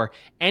respect for,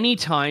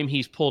 anytime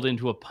he's pulled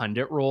into a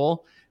pundit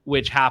role,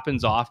 which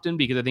happens often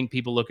because I think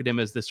people look at him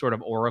as this sort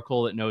of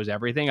oracle that knows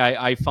everything.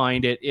 I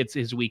find it's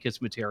his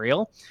weakest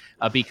material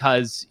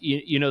because,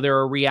 there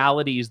are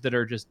realities that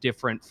are just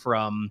different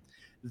from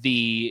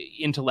the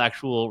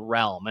intellectual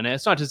realm. And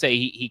it's not to say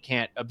he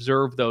can't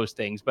observe those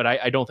things, but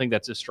I don't think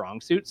that's a strong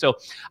suit. So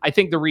I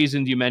think the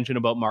reasons you mentioned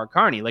about Mark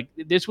Carney, like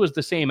this was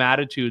the same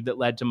attitude that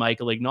led to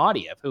Michael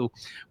Ignatieff, who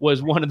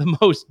was one of the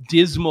most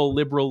dismal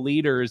liberal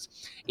leaders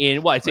the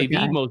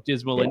most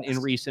dismal in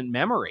recent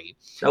memory.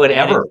 No,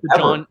 ever.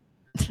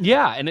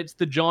 Yeah, and it's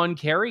the John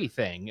Kerry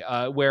thing,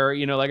 where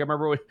I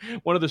remember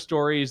one of the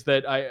stories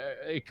that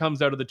it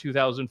comes out of the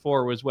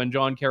 2004 was when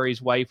John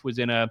Kerry's wife was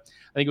in I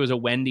think it was a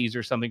Wendy's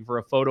or something for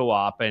a photo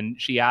op, and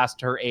she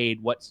asked her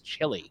aide, "What's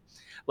chili?"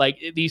 Like,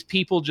 these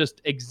people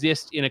just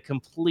exist in a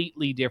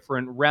completely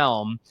different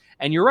realm.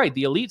 And you're right,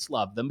 the elites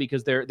love them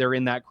because they're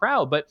in that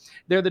crowd, but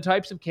they're the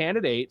types of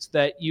candidates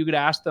that you could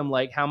ask them,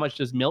 like, how much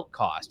does milk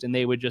cost? And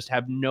they would just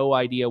have no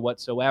idea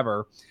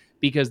whatsoever,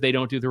 because they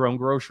don't do their own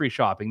grocery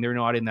shopping. They're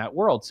not in that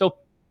world. So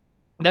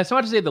that's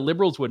not to say the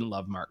Liberals wouldn't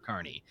love Mark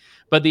Carney,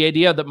 but the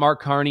idea that Mark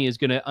Carney is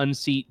going to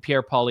unseat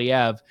Pierre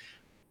Poilievre,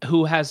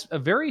 who has a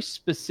very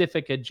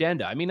specific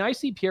agenda. I mean, I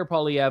see Pierre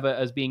Poilievre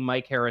as being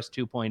Mike Harris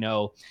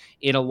 2.0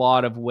 in a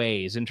lot of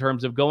ways, in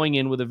terms of going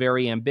in with a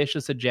very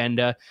ambitious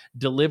agenda,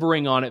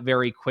 delivering on it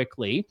very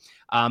quickly.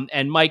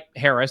 And Mike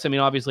Harris, I mean,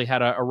 obviously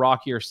had a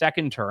rockier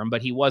second term,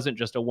 but he wasn't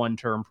just a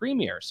one-term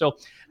premier. So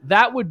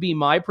that would be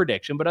my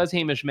prediction. But as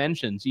Hamish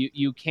mentions,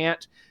 you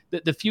can't,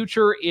 the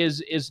future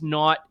is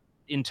not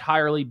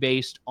entirely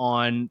based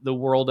on the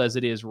world as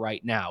it is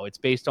right now. It's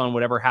based on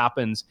whatever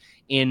happens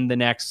in the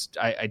next,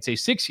 I'd say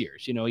 6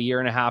 years, a year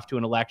and a half to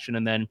an election,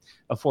 and then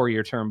a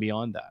 4-year term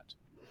beyond that.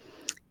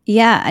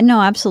 Yeah,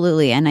 no,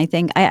 absolutely. And I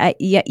think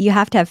you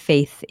have to have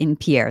faith in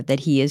Pierre that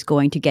he is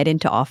going to get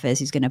into office.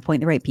 He's going to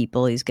appoint the right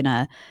people. He's going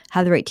to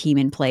have the right team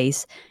in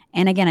place.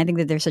 And again, I think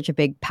that there's such a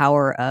big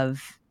power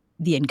of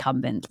the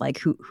incumbent,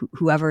 like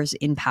whoever's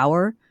in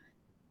power,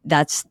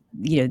 that's,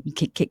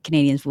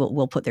 Canadians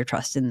will put their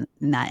trust in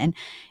that. And,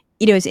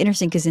 it's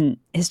interesting because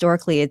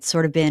historically it's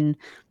sort of been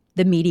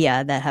the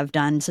media that have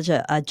done such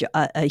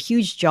a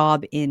huge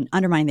job in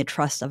undermining the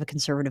trust of a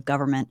conservative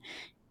government.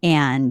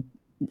 And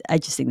I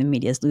just think the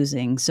media is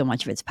losing so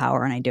much of its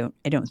power, and I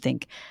don't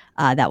think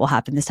that will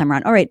happen this time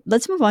around. All right,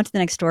 let's move on to the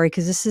next story,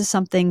 because this is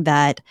something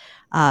that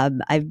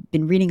I've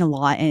been reading a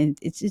lot, and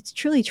it's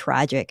truly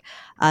tragic.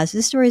 So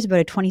this story is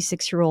about a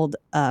 26-year-old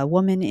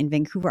woman in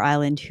Vancouver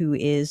Island who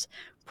is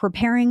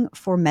preparing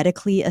for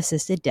medically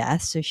assisted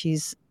death. So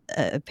she's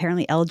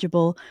apparently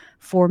eligible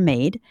for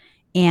MAID.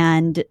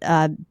 And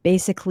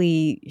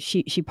basically,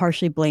 she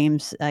partially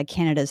blames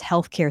Canada's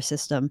healthcare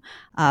system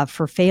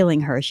for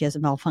failing her. She has a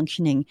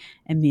malfunctioning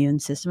immune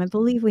system. I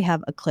believe we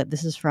have a clip.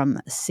 This is from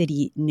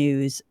City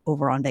News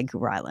over on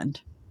Vancouver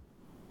Island.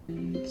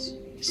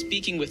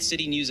 Speaking with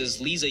City News'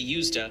 Lisa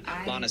Yuzda,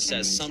 Lana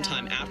says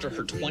sometime after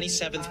her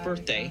 27th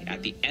birthday,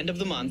 at the end of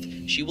the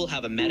month, she will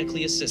have a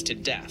medically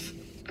assisted death.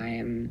 I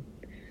am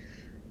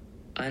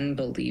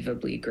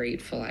unbelievably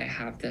grateful I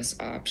have this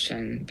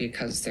option,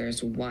 because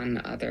there's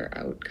one other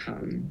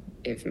outcome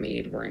if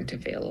MAID weren't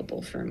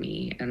available for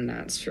me, and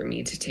that's for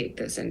me to take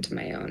this into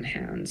my own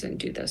hands and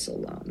do this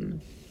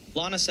alone.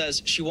 Lana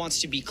says she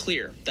wants to be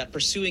clear that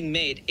pursuing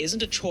MAID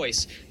isn't a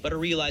choice, but a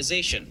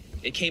realization.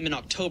 It came in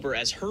October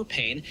as her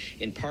pain,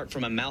 in part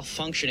from a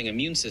malfunctioning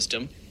immune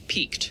system,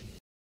 peaked.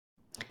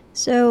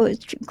 So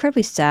it's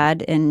incredibly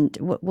sad, and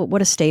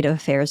what a state of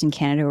affairs in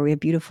Canada, where we have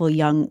beautiful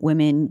young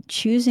women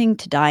choosing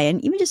to die,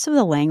 and even just some of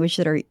the language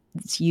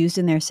that's used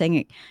in there, saying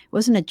it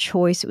wasn't a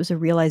choice, it was a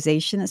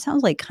realization. That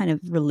sounds like kind of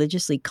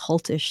religiously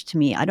cultish to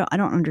me. I don't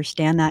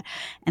understand that,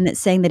 and that's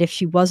saying that if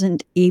she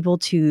wasn't able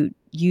to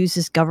use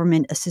this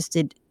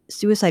government-assisted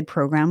suicide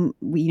program,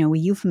 we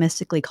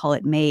euphemistically call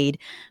it MAID,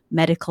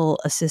 medical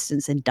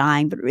assistance in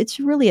dying, but it's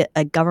really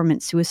a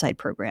government suicide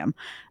program.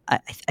 I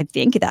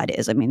think that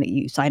is. I mean,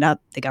 you sign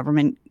up, the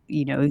government,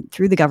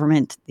 through the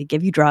government, they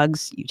give you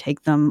drugs, you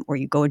take them, or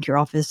you go into your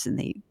office and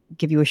they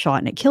give you a shot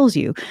and it kills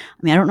you.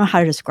 I mean, I don't know how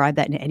to describe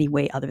that in any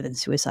way other than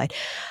suicide.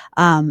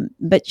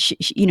 But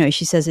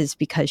she says it's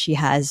because she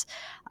has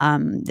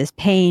this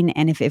pain,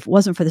 and if it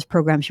wasn't for this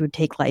program, she would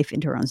take life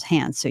into her own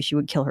hands. So she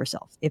would kill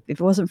herself. If it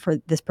wasn't for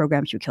this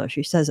program, she would kill her.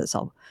 She says it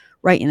so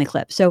right in the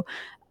clip. So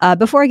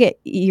before I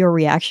get your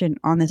reaction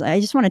on this, I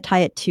just want to tie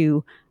it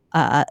to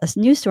a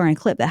news story and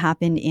clip that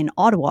happened in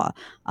Ottawa.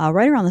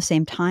 Right around the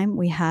same time,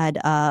 we had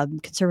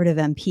Conservative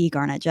MP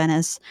Garnet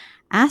Jennis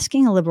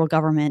asking a Liberal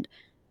government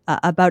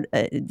about,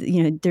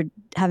 they're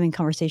having a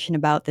conversation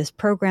about this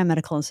program,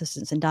 medical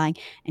assistance in dying,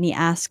 and he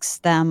asks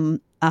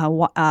them,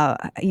 how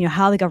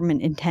the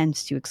government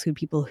intends to exclude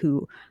people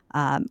who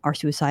are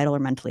suicidal or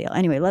mentally ill.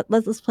 Anyway,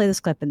 let's play this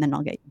clip, and then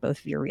I'll get both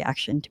of your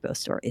reaction to both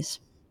stories.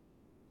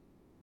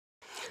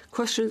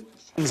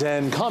 Questions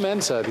and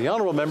comments. The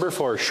honourable member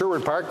for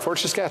Sherwood Park, Fort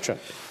Saskatchewan.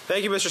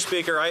 Thank you, Mr.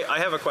 Speaker. I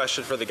have a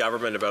question for the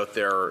government about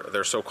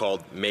their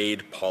so-called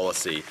MAID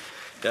policy.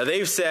 Now,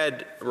 they've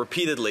said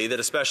repeatedly that,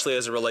 especially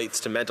as it relates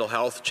to mental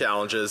health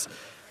challenges,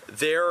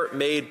 their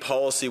MAID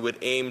policy would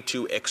aim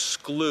to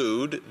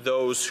exclude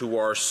those who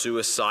are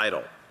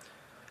suicidal.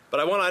 But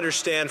I want to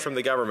understand from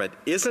the government,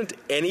 isn't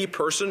any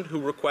person who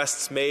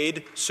requests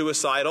MAID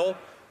suicidal,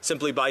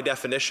 simply by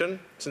definition,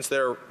 since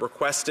they're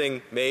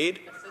requesting MAID?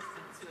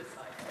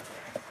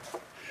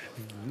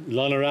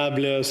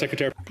 L'Honorable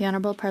Secretary. The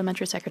Honourable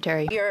Parliamentary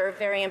Secretary. Your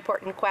very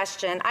important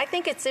question. I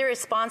think it's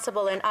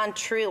irresponsible and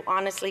untrue,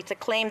 honestly, to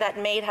claim that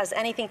MAID has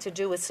anything to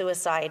do with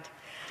suicide.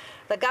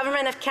 The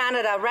Government of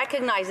Canada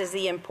recognizes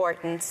the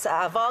importance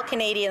of all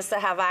Canadians to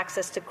have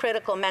access to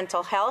critical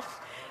mental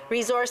health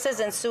resources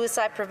and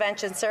suicide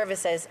prevention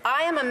services.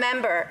 I am a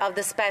member of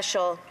the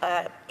Special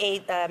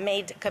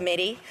MAID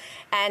Committee,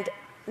 and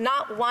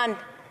not one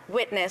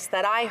witness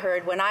that I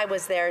heard when I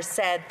was there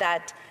said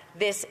that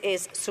this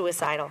is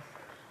suicidal.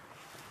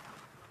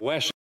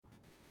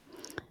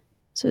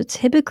 So it's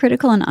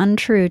hypocritical and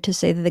untrue to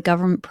say that the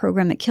government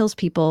program that kills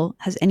people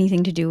has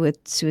anything to do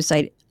with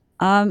suicide.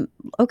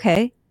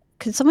 Okay.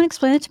 Could someone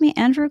explain it to me?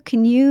 Andrew,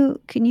 can you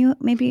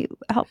maybe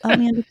help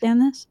me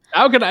understand this?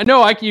 How can I?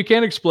 No, you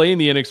can't explain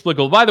the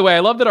inexplicable. By the way,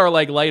 I love that our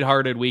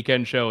lighthearted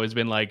weekend show has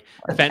been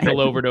fentanyl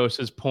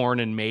overdoses,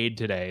 porn, and MAID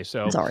today.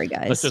 So sorry,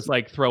 guys. Let's just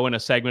throw in a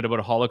segment about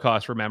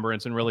Holocaust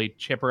remembrance and really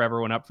chipper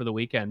everyone up for the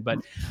weekend. But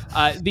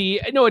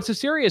it's a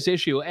serious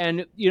issue,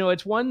 and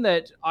it's one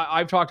that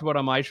I've talked about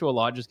on my show a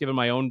lot, just given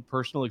my own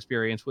personal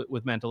experience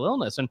with mental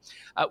illness. And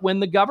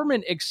when the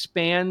government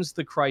expands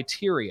the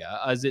criteria,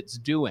 as it's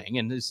doing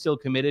and is still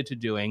committed to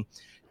doing,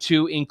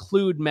 to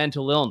include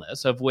mental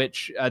illness, of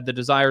which the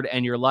desire to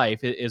end your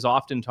life is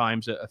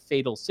oftentimes a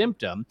fatal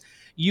symptom,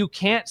 you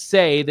can't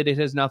say that it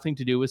has nothing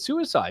to do with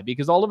suicide,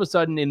 because all of a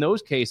sudden in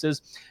those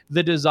cases,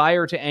 the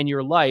desire to end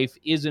your life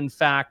is in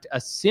fact a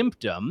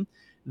symptom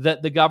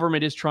that the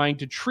government is trying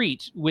to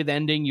treat with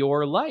ending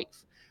your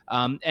life.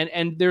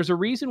 And there's a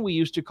reason we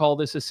used to call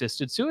this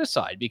assisted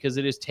suicide, because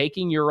it is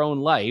taking your own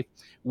life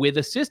with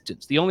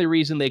assistance. The only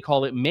reason they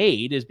call it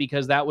MAID is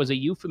because that was a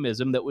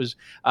euphemism that was,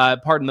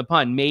 pardon the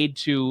pun, made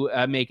to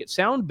make it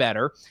sound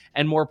better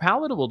and more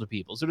palatable to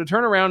people. So to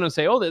turn around and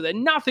say, oh, that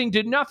nothing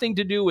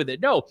to do with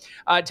it. No,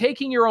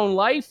 taking your own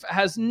life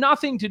has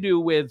nothing to do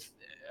with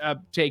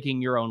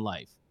taking your own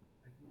life.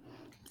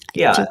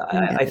 Yeah,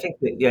 I think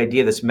the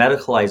idea, this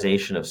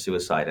medicalization of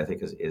suicide, I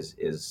think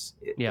is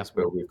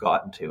where we've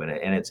gotten to,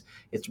 and it's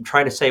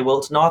trying to say, well,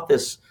 it's not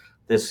this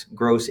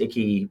gross,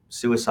 icky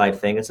suicide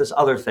thing. It's this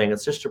other thing.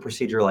 It's just a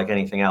procedure like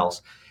anything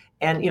else.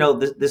 And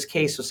this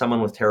case of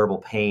someone with terrible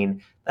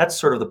pain, that's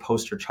sort of the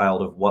poster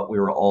child of what we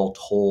were all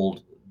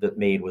told that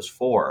MAID was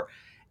for.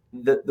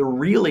 The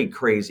really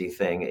crazy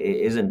thing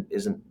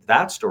isn't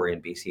that story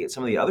in BC. It's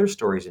some of the other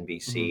stories in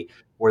BC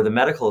where the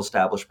medical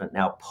establishment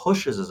now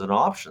pushes as an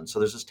option. So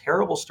there's this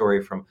terrible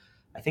story from,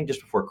 I think,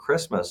 just before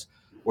Christmas,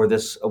 where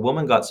a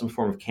woman got some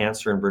form of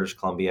cancer in British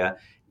Columbia,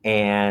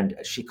 and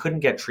she couldn't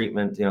get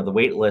treatment. You know, the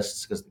wait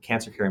lists, because the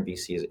cancer care in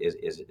BC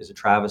is a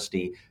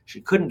travesty.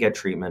 She couldn't get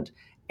treatment,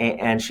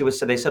 and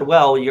they said,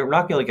 well, you're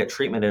not going to get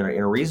treatment in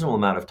a reasonable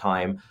amount of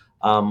time.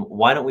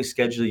 Why don't we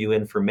schedule you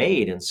in for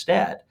MAID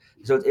instead?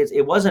 So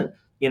it wasn't,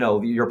 you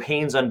know, your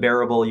pain's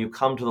unbearable, you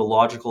come to the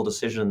logical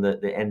decision that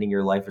the ending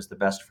your life is the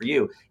best for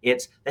you.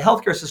 It's the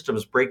healthcare system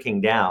is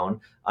breaking down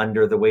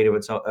under the weight of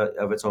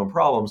its own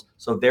problems.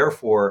 So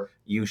therefore,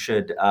 you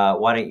should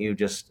why don't you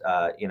just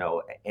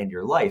end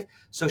your life?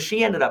 So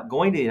she ended up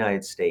going to the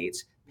United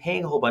States,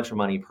 paying a whole bunch of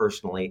money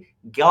personally,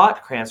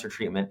 got cancer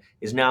treatment,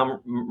 is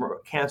now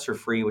cancer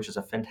free, which is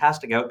a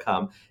fantastic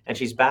outcome, and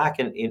she's back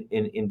in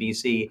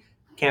BC.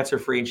 Cancer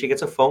free, and she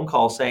gets a phone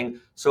call saying,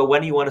 so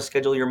when do you want to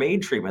schedule your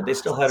MAID treatment? They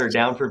still had her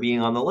down for being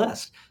on the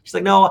list. She's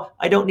like, no,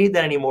 I don't need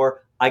that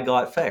anymore. I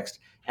got fixed.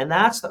 And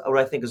that's what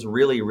I think is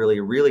really,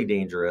 really, really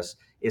dangerous,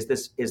 is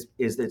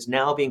it's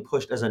now being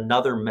pushed as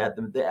another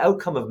the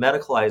outcome of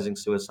medicalizing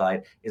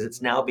suicide is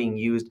it's now being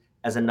used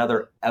as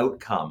another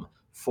outcome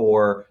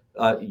for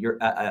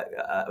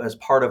as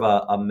part of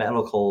a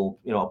medical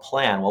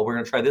plan. Well, we're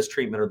going to try this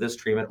treatment,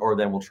 or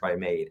then we'll try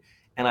MAID.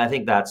 And I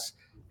think that's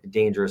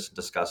dangerous,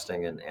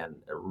 disgusting, and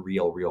a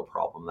real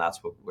problem. That's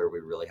where we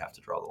really have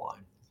to draw the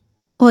line.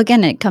 Well,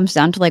 again, it comes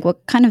down to like,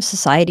 what kind of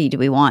society do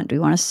we want? Do we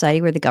want a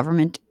society where the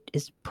government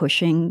is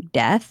pushing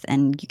death,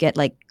 and you get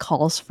like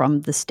calls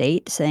from the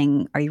state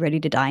saying, "Are you ready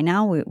to die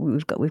now?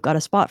 We've got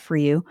a spot for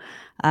you.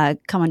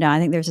 Come on down." I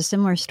think there's a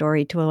similar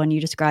story to one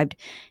you described,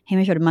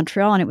 Hamish, out of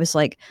Montreal, and it was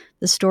like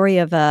the story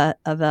of a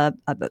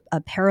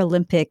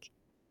Paralympic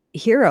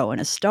hero and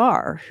a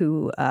star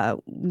who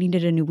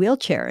needed a new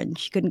wheelchair, and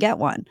she couldn't get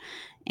one.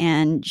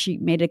 And she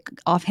made an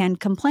offhand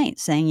complaint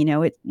saying,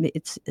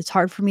 it's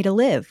hard for me to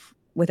live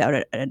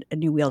without a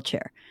new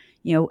wheelchair.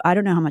 I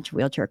don't know how much a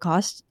wheelchair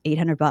costs,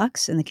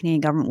 $800, and the Canadian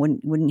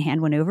government wouldn't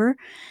hand one over.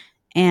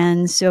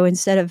 And so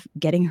instead of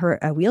getting her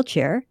a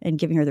wheelchair and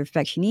giving her the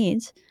respect she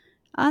needs,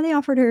 they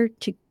offered her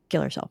to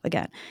kill herself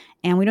again.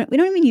 And we don't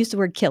even use the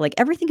word kill. Like,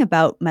 everything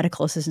about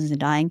medical assistance in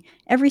dying,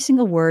 every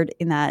single word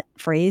in that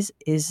phrase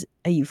is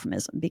a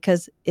euphemism,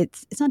 because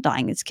it's not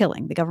dying, it's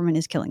killing. The government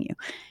is killing you.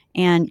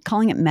 And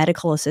calling it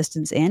medical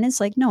assistance it's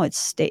like, no, it's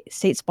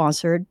state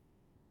sponsored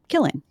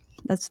killing.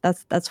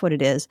 That's what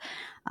it is.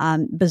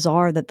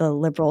 Bizarre that the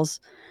Liberals,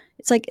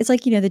 it's like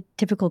the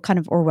typical kind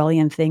of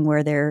Orwellian thing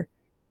where they're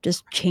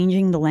just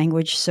changing the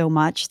language so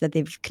much that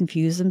they've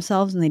confused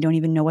themselves and they don't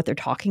even know what they're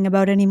talking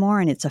about anymore.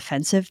 And it's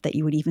offensive that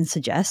you would even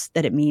suggest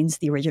that it means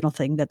the original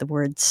thing that the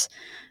words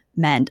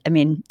meant. I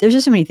mean, there's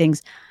just so many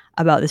things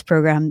about this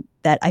program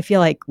that I feel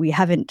like we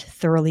haven't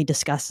thoroughly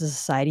discussed as a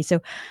society. So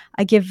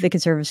I give the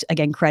Conservatives,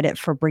 again, credit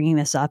for bringing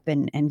this up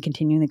and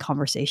continuing the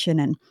conversation.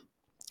 And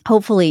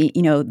hopefully,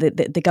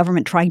 the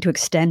government trying to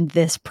extend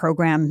this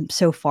program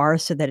so far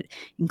so that it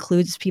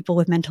includes people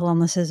with mental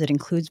illnesses, it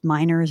includes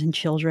minors and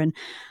children.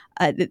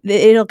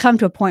 It'll come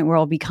to a point where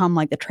it'll become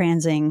like the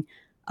transing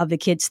of the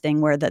kids thing,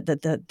 where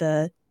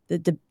the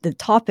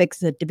topics,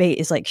 the debate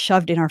is like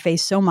shoved in our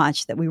face so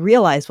much that we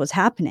realize what's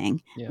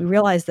happening. Yeah. We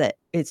realize that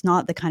it's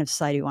not the kind of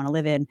society we want to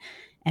live in,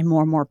 and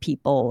more and more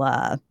people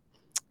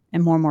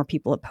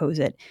oppose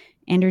it.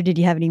 Andrew, did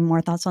you have any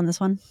more thoughts on this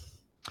one?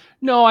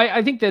 No,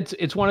 I think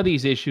it's one of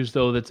these issues,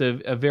 though, that's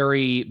a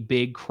very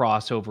big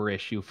crossover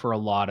issue for a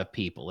lot of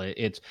people.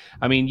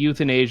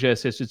 Euthanasia,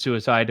 assisted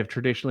suicide have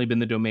traditionally been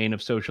the domain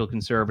of social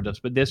conservatives,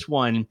 but this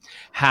one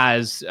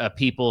has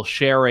people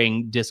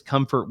sharing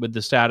discomfort with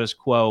the status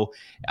quo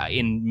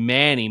in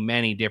many,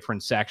 many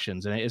different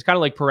sections. And it's kind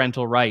of like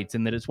parental rights,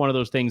 in that it's one of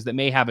those things that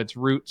may have its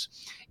roots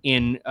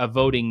in a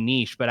voting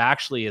niche, but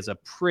actually is a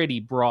pretty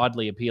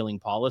broadly appealing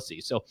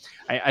policy. So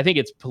I think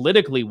it's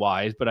politically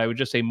wise, but I would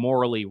just say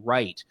morally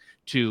right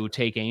to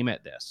take aim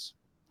at this.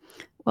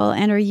 Well,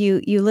 Andrew,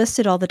 you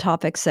listed all the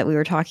topics that we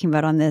were talking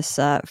about on this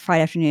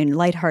Friday afternoon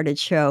lighthearted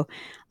show.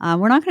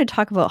 We're not going to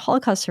talk about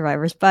Holocaust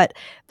survivors, but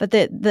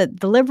the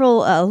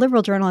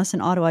liberal journalist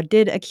in Ottawa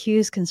did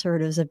accuse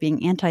Conservatives of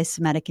being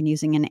anti-Semitic and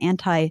using an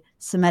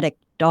anti-Semitic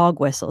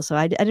dog whistle. So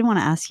I didn't want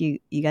to ask you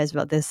guys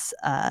about this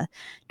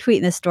tweet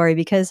in this story,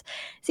 because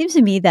it seems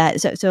to me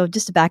that, so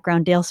just a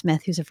background, Dale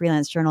Smith, who's a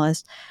freelance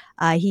journalist,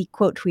 he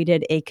quote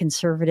tweeted a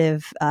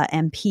Conservative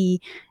MP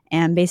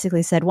and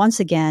basically said,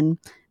 once again,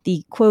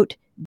 the quote,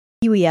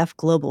 UEF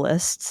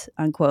globalists,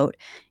 unquote,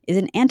 is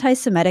an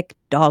anti-Semitic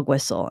dog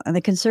whistle, and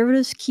the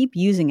Conservatives keep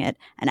using it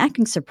and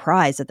acting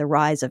surprised at the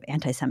rise of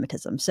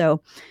anti-Semitism.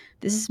 So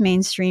this is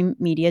mainstream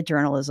media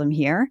journalism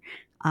here.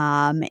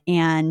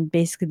 And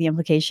basically the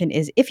implication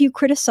is, if you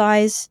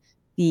criticize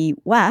the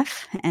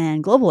WEF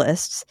and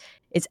globalists,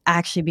 it's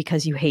actually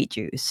because you hate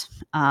Jews.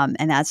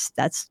 And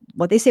that's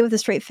what they say with a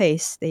straight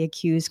face. They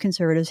accuse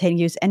Conservatives hating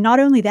Jews. And not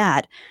only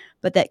that,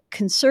 but that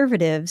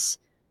Conservatives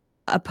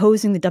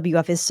opposing the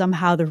WF is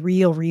somehow the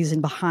real reason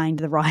behind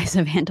the rise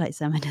of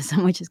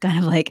anti-Semitism, which is kind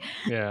of like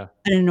an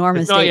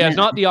enormous statement. It's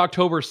not the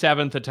October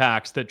 7th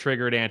attacks that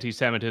triggered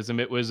anti-Semitism.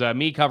 It was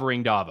me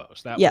covering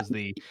Davos. That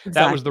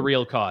was the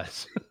real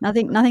cause.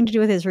 Nothing to do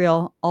with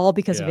Israel, all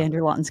because of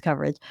Andrew Lawton's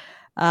coverage.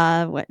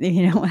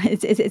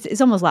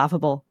 It's almost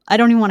laughable. I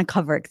don't even want to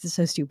cover it because it's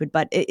so stupid.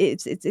 But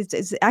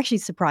it's actually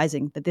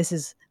surprising that this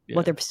is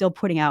what they're still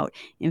putting out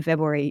in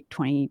February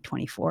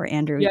 2024.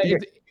 Andrew, Yeah,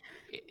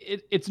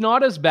 it's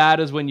not as bad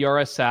as when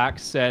Yara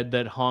Sachs said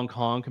that honk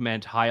honk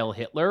meant Heil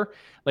Hitler.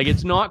 Like,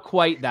 it's not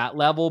quite that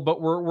level, but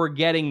we're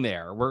getting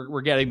there.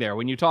 We're getting there.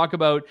 When you talk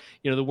about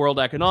the World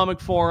Economic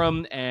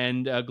Forum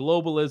and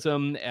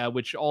globalism,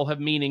 which all have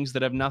meanings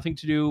that have nothing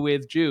to do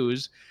with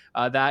Jews,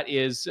 that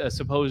is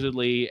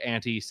supposedly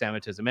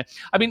anti-Semitism.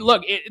 I mean,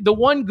 look, the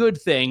one good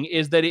thing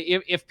is that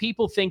if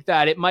people think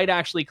that, it might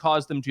actually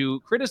cause them to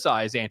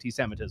criticize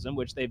anti-Semitism,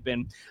 which they've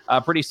been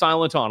pretty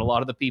silent on, a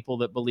lot of the people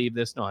that believe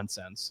this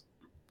nonsense.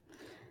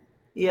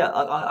 Yeah,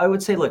 I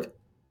would say, look,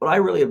 what I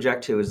really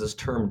object to is this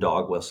term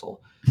dog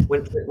whistle.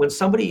 When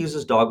somebody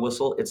uses dog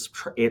whistle,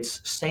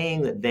 it's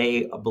saying that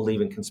they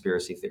believe in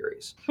conspiracy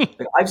theories.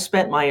 Like, I've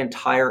spent my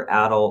entire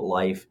adult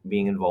life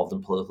being involved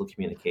in political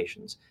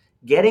communications.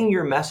 Getting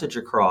your message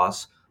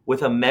across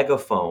with a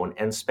megaphone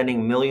and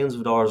spending millions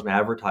of dollars in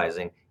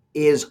advertising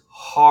is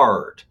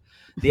hard.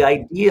 The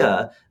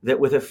idea that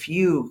with a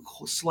few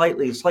slight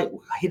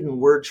hidden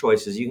word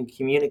choices, you can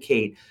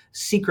communicate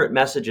secret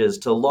messages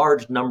to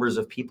large numbers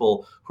of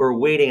people who are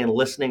waiting and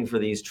listening for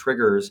these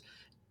triggers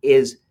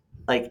is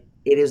like,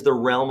 it is the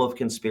realm of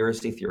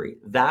conspiracy theory.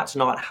 That's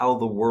not how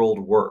the world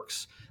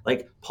works.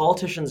 Like,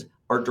 politicians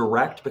are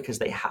direct because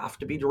they have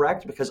to be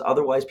direct, because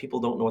otherwise people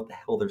don't know what the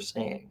hell they're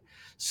saying.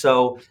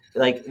 So,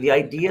 like, the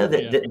idea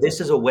that this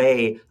is a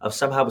way of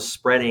somehow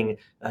spreading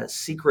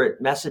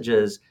secret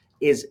messages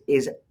is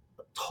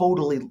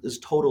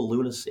total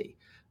lunacy,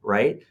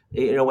 right?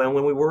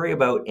 When we worry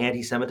about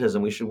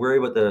anti-Semitism, we should worry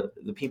about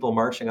the people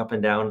marching up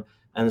and down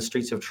on the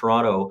streets of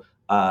Toronto,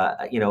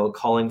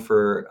 calling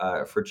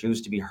for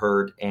Jews to be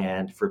hurt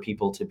and for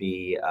people to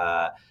be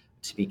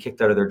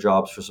kicked out of their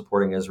jobs for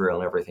supporting Israel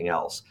and everything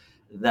else.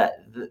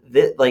 But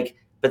this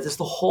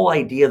the whole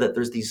idea that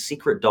there's these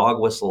secret dog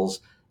whistles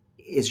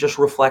just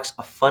reflects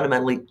a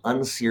fundamentally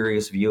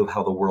unserious view of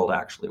how the world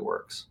actually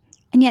works.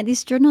 And yet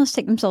these journalists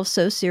take themselves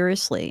so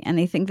seriously, and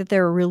they think that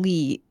they're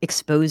really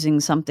exposing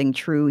something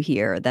true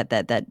here, that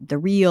the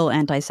real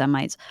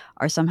anti-Semites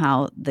are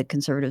somehow the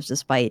Conservatives,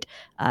 despite,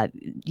 to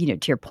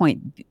your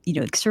point,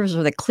 Conservatives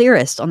are the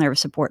clearest on their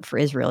support for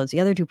Israel as the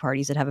other two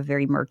parties that have a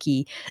very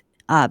murky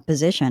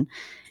position.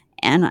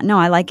 And no,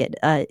 I like it.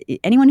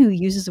 Anyone who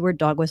uses the word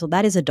dog whistle,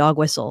 that is a dog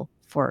whistle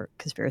for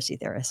conspiracy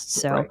theorists.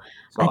 So, right.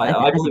 So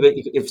I believe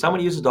if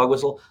someone uses dog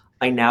whistle,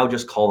 I now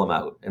just call them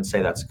out and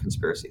say that's a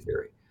conspiracy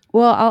theory.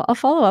 Well, I'll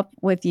follow up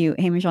with you,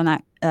 Hamish, on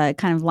that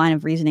kind of line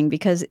of reasoning,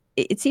 because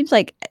it seems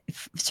like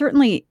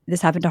certainly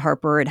this happened to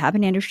Harper, it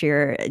happened to Andrew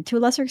Scheer, to a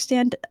lesser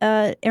extent,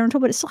 Aaron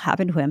Toll, but it still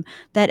happened to him,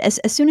 that as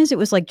soon as it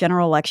was like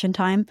general election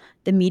time,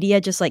 the media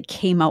just like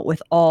came out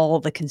with all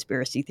the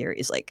conspiracy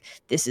theories. Like,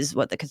 this is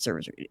what the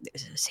Conservatives are,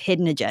 this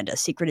hidden agenda,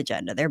 secret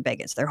agenda, they're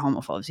bigots, they're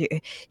homophobes,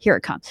 here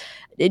it comes.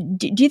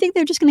 Do you think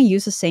they're just going to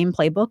use the same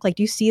playbook? Like,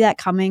 do you see that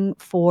coming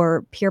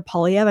for Pierre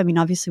Poilievre? I mean,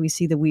 obviously we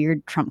see the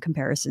weird Trump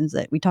comparisons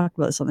that we talked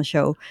about this on the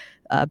show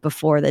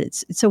before, that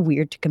it's so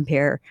weird to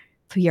compare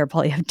Pierre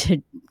Poilievre to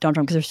Donald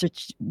Trump because they're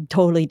such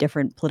totally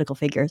different political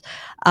figures.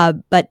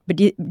 But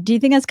do you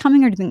think that's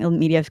coming, or do you think the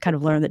media have kind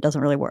of learned that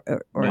doesn't really work?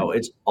 No,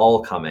 it's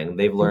all coming.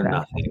 They've learned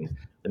nothing.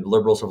 The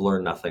liberals have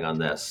learned nothing on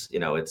this.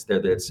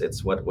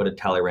 It's what did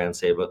Talleyrand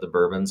say about the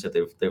Bourbons? That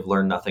they've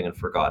learned nothing and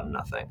forgotten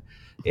nothing.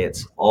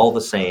 It's all the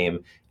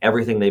same.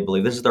 Everything they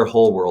believe. This is their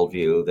whole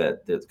worldview.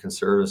 That the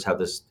Conservatives have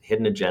this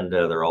hidden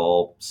agenda. They're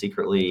all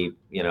secretly,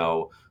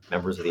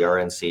 members of the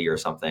RNC or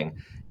something.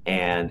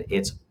 And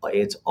it's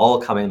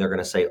all coming. They're going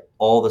to say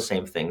all the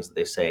same things that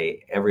they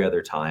say every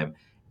other time,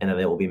 and then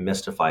they will be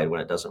mystified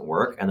when it doesn't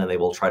work, and then they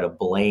will try to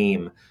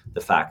blame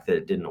the fact that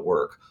it didn't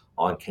work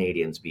on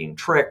Canadians being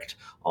tricked,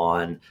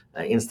 on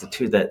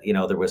institute that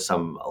there was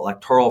some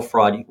electoral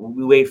fraud.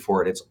 We wait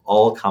for it; it's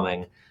all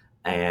coming,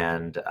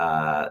 and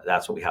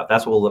that's what we have.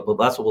 That's what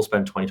we'll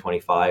spend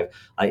 2025.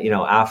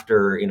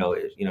 After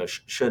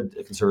should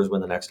the Conservatives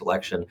win the next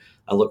election,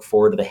 I look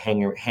forward to the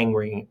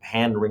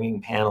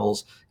hand-wringing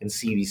panels in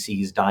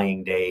CBC's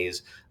dying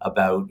days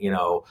about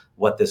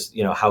what this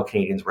how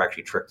Canadians were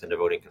actually tricked into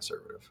voting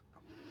Conservative.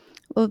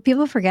 Well,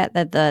 people forget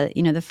that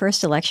the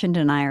first election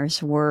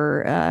deniers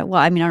were,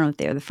 I don't know if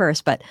they were the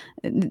first, but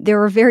there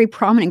were a very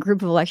prominent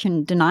group of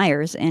election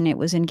deniers, and it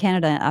was in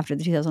Canada after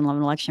the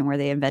 2011 election where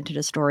they invented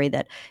a story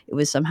that it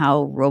was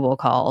somehow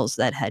robocalls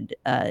that had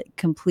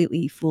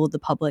completely fooled the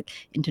public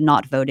into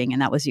not voting,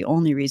 and that was the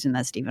only reason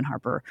that Stephen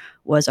Harper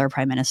was our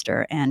prime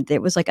minister. And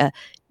it was like a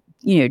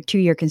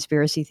 2-year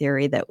conspiracy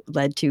theory that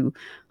led to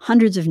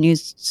hundreds of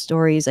news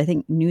stories, I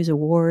think news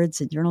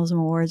awards and journalism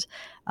awards,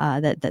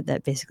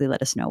 that basically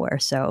led us nowhere.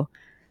 So,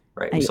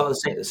 right, we saw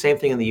the same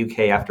thing in the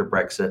UK after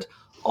Brexit.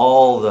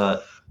 All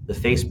the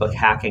Facebook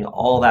hacking,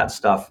 all that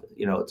stuff,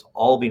 it's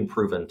all been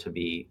proven to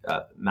be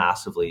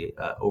massively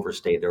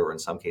overstated, or in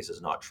some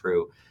cases not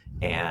true.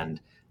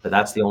 But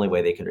that's the only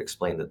way they could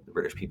explain that the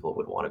British people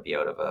would want to be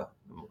out of a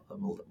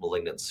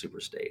malignant super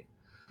state.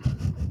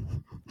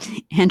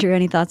 Andrew,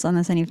 any thoughts on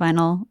this? Any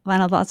final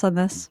thoughts on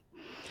this?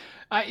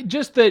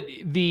 Just that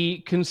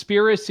the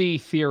conspiracy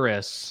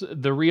theorists,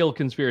 the real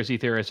conspiracy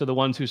theorists, are the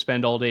ones who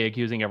spend all day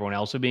accusing everyone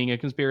else of being a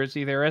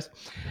conspiracy theorist.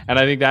 And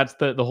I think that's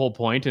the whole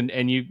point.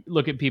 And you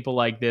look at people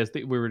like this,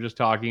 that we were just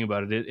talking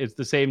about it. It's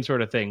the same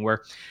sort of thing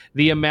where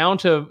the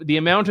amount of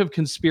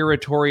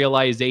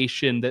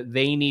conspiratorialization that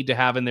they need to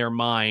have in their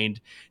mind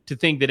to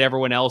think that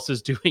everyone else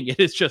is doing it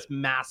is just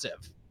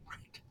massive.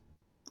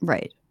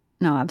 Right.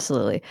 No,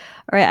 absolutely.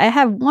 All right. I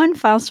have one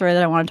final story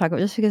that I want to talk about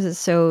just because it's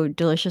so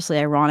deliciously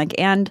ironic.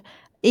 And,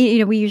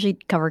 we usually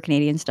cover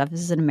Canadian stuff. This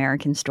is an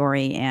American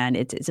story, and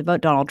it's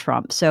about Donald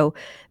Trump. So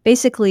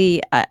basically,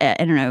 I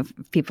don't know if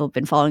people have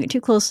been following it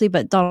too closely,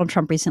 but Donald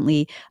Trump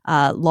recently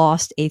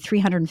lost a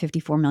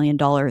 $354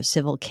 million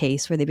civil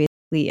case where they basically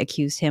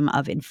accused him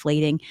of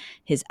inflating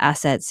his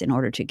assets in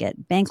order to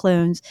get bank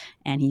loans,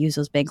 and he used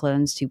those bank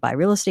loans to buy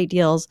real estate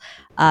deals.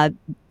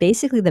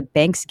 Basically, the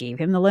banks gave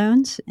him the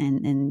loans,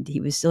 and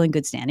he was still in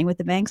good standing with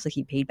the banks. Like,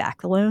 he paid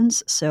back the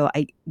loans. So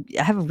I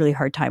have a really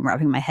hard time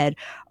wrapping my head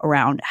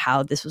around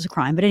how this was a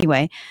crime. But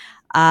anyway,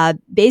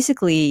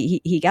 basically,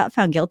 he got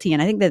found guilty,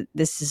 and I think that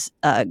this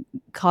has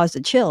caused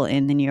a chill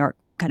in the New York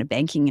kind of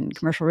banking and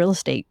commercial real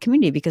estate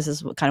community, because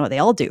this is kind of what they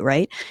all do,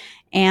 right?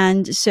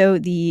 And so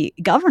the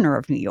governor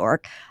of New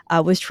York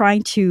was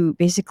trying to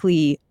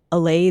basically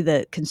allay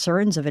the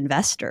concerns of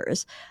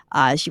investors.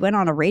 She went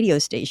on a radio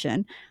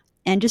station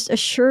and just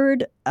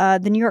assured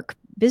the New York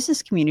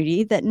business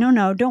community that,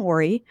 no, don't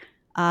worry.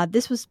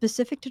 This was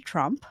specific to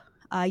Trump.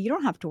 You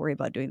don't have to worry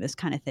about doing this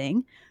kind of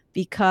thing,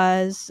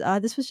 because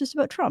this was just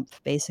about Trump,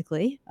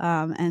 basically.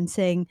 And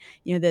saying,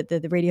 that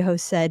the radio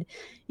host said,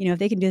 if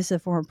they can do this to a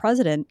former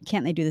president,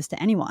 can't they do this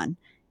to anyone?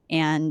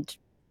 And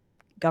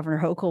Governor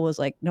Hochul was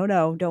like,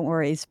 no, don't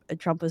worry.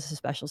 Trump was a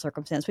special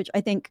circumstance, which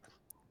I think,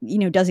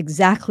 does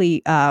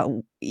exactly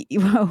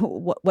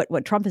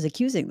what Trump is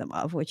accusing them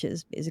of, which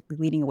is basically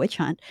leading a witch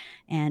hunt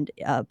and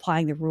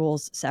applying the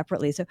rules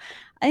separately. So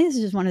I think this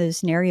is just one of those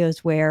scenarios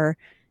where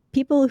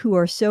people who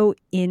are so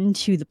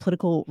into the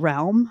political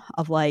realm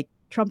of like,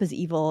 Trump is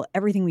evil,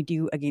 everything we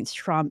do against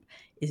Trump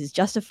is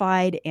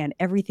justified, and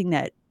everything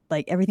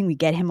we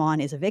get him on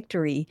is a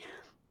victory.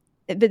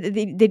 But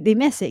they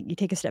miss it. You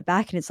take a step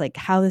back, and it's like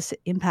how this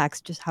impacts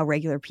just how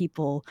regular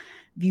people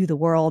view the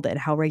world, and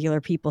how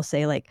regular people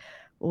say, like,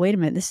 well, wait a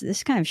minute,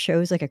 this kind of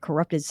shows like a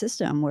corrupted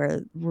system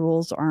where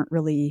rules aren't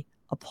really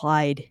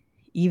applied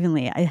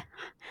evenly.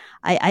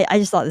 I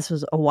just thought this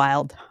was a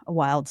wild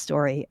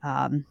story. So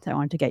I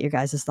wanted to get your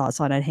guys' thoughts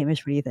on it.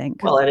 Hamish, what do you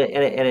think? Well, and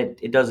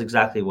it does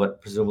exactly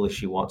what presumably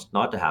she wants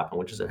not to happen,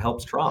 which is it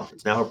helps Trump.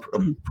 It's now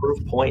a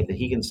proof point that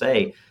he can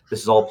say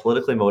this is all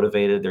politically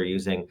motivated. They're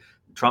using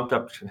trumped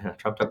up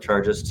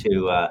charges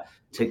to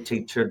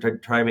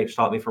try to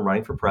stop me from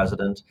running for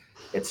president,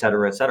 et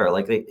cetera, et cetera.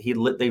 Like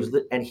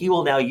and he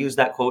will now use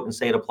that quote and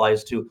say it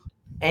applies to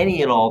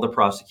any and all the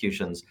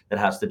prosecutions that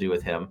has to do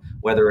with him,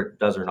 whether it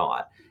does or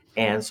not.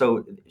 And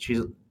so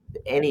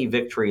any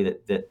victory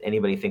that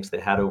anybody thinks they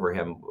had over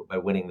him by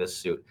winning this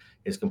suit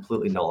is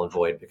completely null and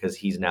void, because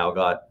he's now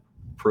got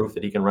proof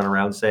that he can run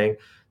around saying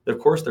that, of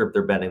course, they're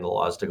bending the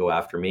laws to go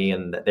after me,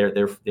 and they're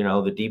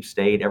the deep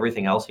state,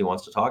 everything else he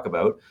wants to talk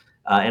about,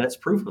 and it's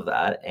proof of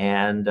that.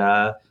 And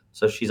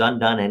so she's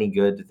undone any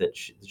good that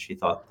she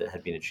thought that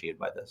had been achieved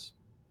by this.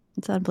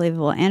 It's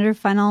unbelievable. Andrew,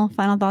 final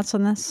thoughts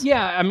on this?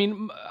 Yeah, I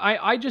mean,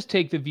 I just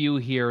take the view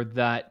here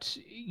that,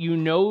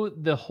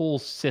 the whole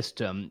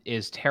system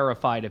is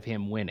terrified of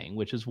him winning,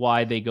 which is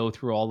why they go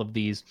through all of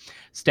these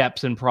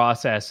steps and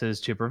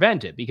processes to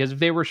prevent it. Because if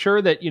they were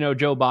sure that,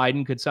 Joe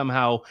Biden could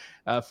somehow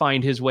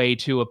find his way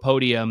to a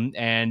podium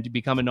and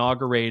become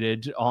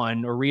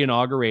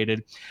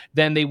re-inaugurated,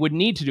 then they would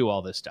need to do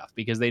all this stuff,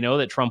 because they know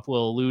that Trump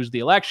will lose the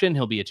election.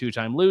 He'll be a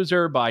two-time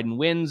loser. Biden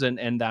wins,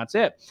 and that's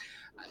it.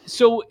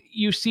 So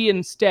you see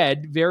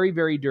instead very,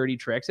 very dirty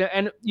tricks.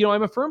 And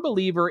I'm a firm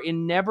believer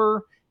in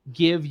never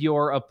give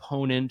your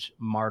opponent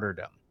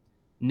martyrdom.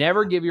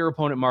 Never give your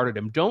opponent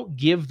martyrdom. Don't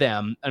give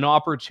them an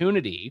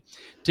opportunity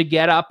to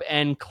get up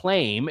and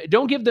claim.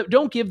 Don't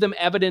give them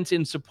evidence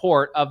in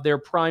support of their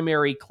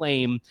primary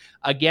claim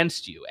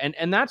against you.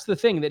 And that's the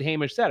thing that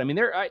Hamish said. I mean,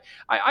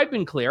 I've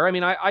been clear. I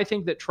mean, I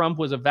think that Trump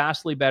was a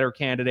vastly better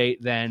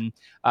candidate than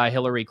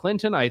Hillary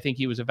Clinton. I think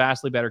he was a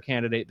vastly better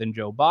candidate than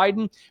Joe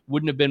Biden.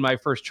 Wouldn't have been my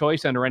first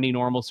choice under any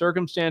normal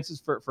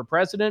circumstances for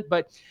president.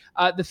 But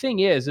the thing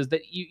is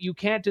that you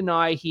can't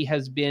deny he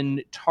has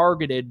been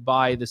targeted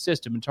by the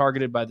system and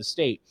targeted by the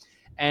state.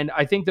 And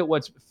I think that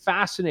what's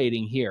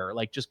fascinating here,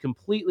 like just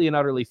completely and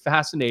utterly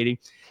fascinating,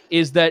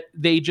 is that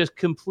they just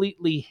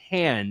completely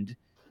hand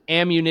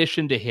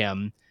ammunition to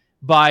him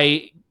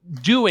by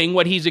doing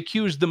what he's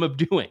accused them of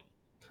doing.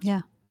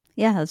 Yeah.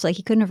 Yeah, it's like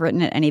he couldn't have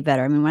written it any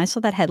better. I mean, when I saw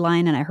that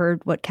headline and I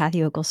heard what Kathy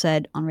Hochul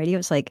said on radio,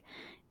 it's like,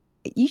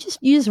 you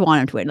just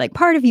want him to win. Like,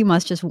 part of you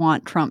must just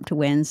want Trump to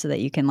win so that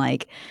you can,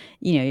 like,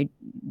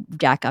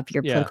 jack up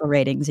your political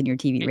ratings and your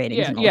TV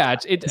ratings.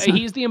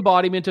 He's the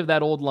embodiment of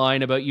that old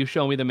line about you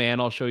show me the man,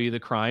 I'll show you the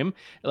crime.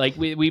 Like,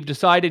 we've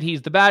decided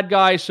he's the bad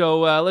guy,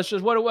 so let's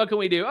just what can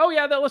we do? Oh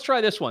yeah, let's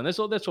try this one. This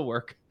will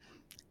work.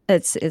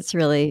 It's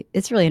really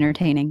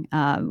entertaining.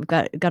 We've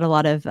got a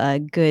lot of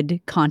good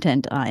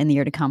content in the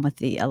year to come with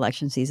the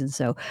election season.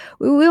 So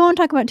we won't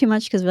talk about too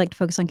much because we like to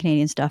focus on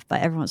Canadian stuff.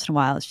 But every once in a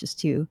while, it's just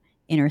too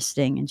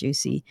interesting and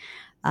juicy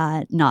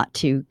not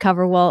to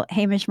cover. Well,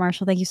 Hamish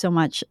Marshall, thank you so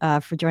much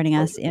for joining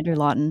us. Andrew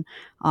Lawton,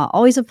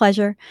 always a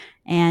pleasure.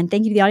 And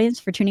thank you to the audience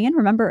for tuning in.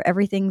 Remember,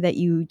 everything that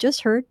you just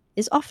heard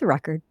is off the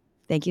record.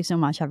 Thank you so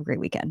much. Have a great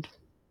weekend.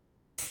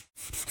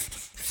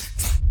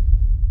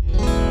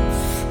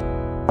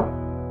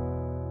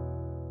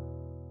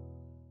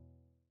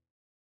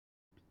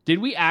 Did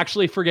we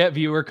actually forget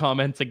viewer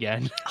comments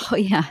again? Oh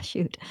yeah,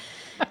 shoot.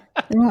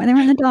 They were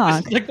in the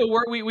dog. Like the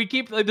word we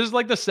keep, like, this is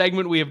like the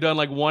segment we have done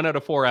like 1 out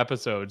of 4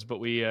 episodes, but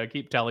we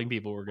keep telling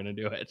people we're going to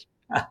do it.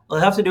 We'll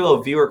have to do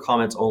a viewer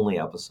comments only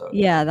episode.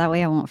 Yeah, that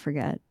way I won't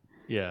forget.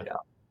 Yeah.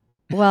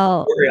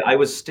 Well, I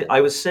was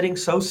sitting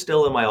so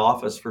still in my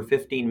office for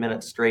 15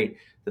 minutes straight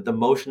that the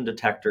motion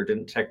detector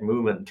didn't detect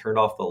movement and turned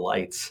off the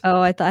lights.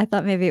 Oh, I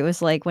thought maybe it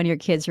was like when your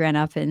kids ran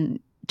up and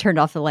turned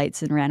off the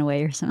lights and ran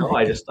away or something. No,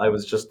 I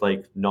was just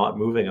like not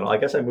moving at all. I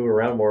guess I move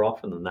around more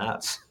often than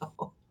that.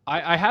 So.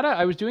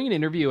 I was doing an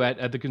interview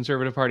at the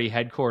Conservative Party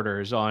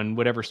headquarters on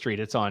whatever street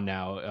it's on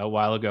now a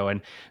while ago,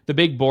 and the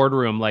big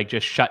boardroom like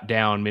just shut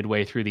down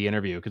midway through the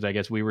interview because I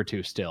guess we were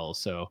too still.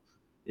 So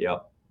yeah,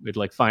 we'd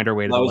like find our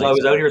way to. I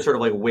was out here sort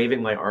of like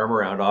waving my arm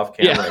around off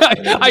camera.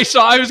 Yeah,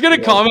 I was going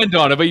to comment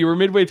on it, but you were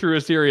midway through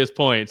a serious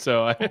point,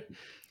 so.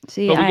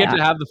 See, but we get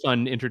to have the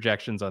fun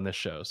interjections on this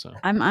show. So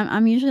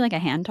I'm usually like a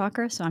hand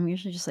talker, so I'm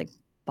usually just like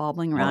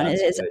bobbling around.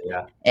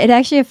 It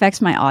actually affects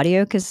my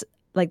audio because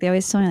like they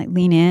always tell me like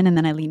lean in and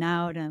then I lean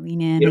out and I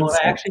lean in. You know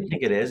what I actually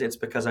think it is? It's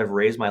because I've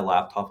raised my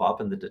laptop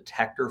up and the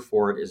detector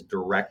for it is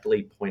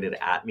directly pointed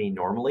at me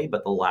normally,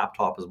 but the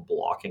laptop is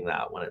blocking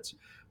that when it's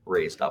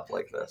raised up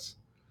like this.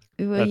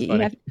 Well, you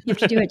have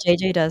to do what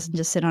JJ does and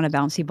just sit on a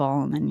bouncy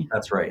ball and then.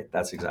 That's right.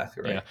 That's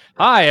exactly right. Yeah.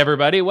 Hi,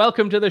 everybody.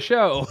 Welcome to the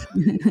show.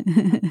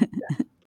 Yeah.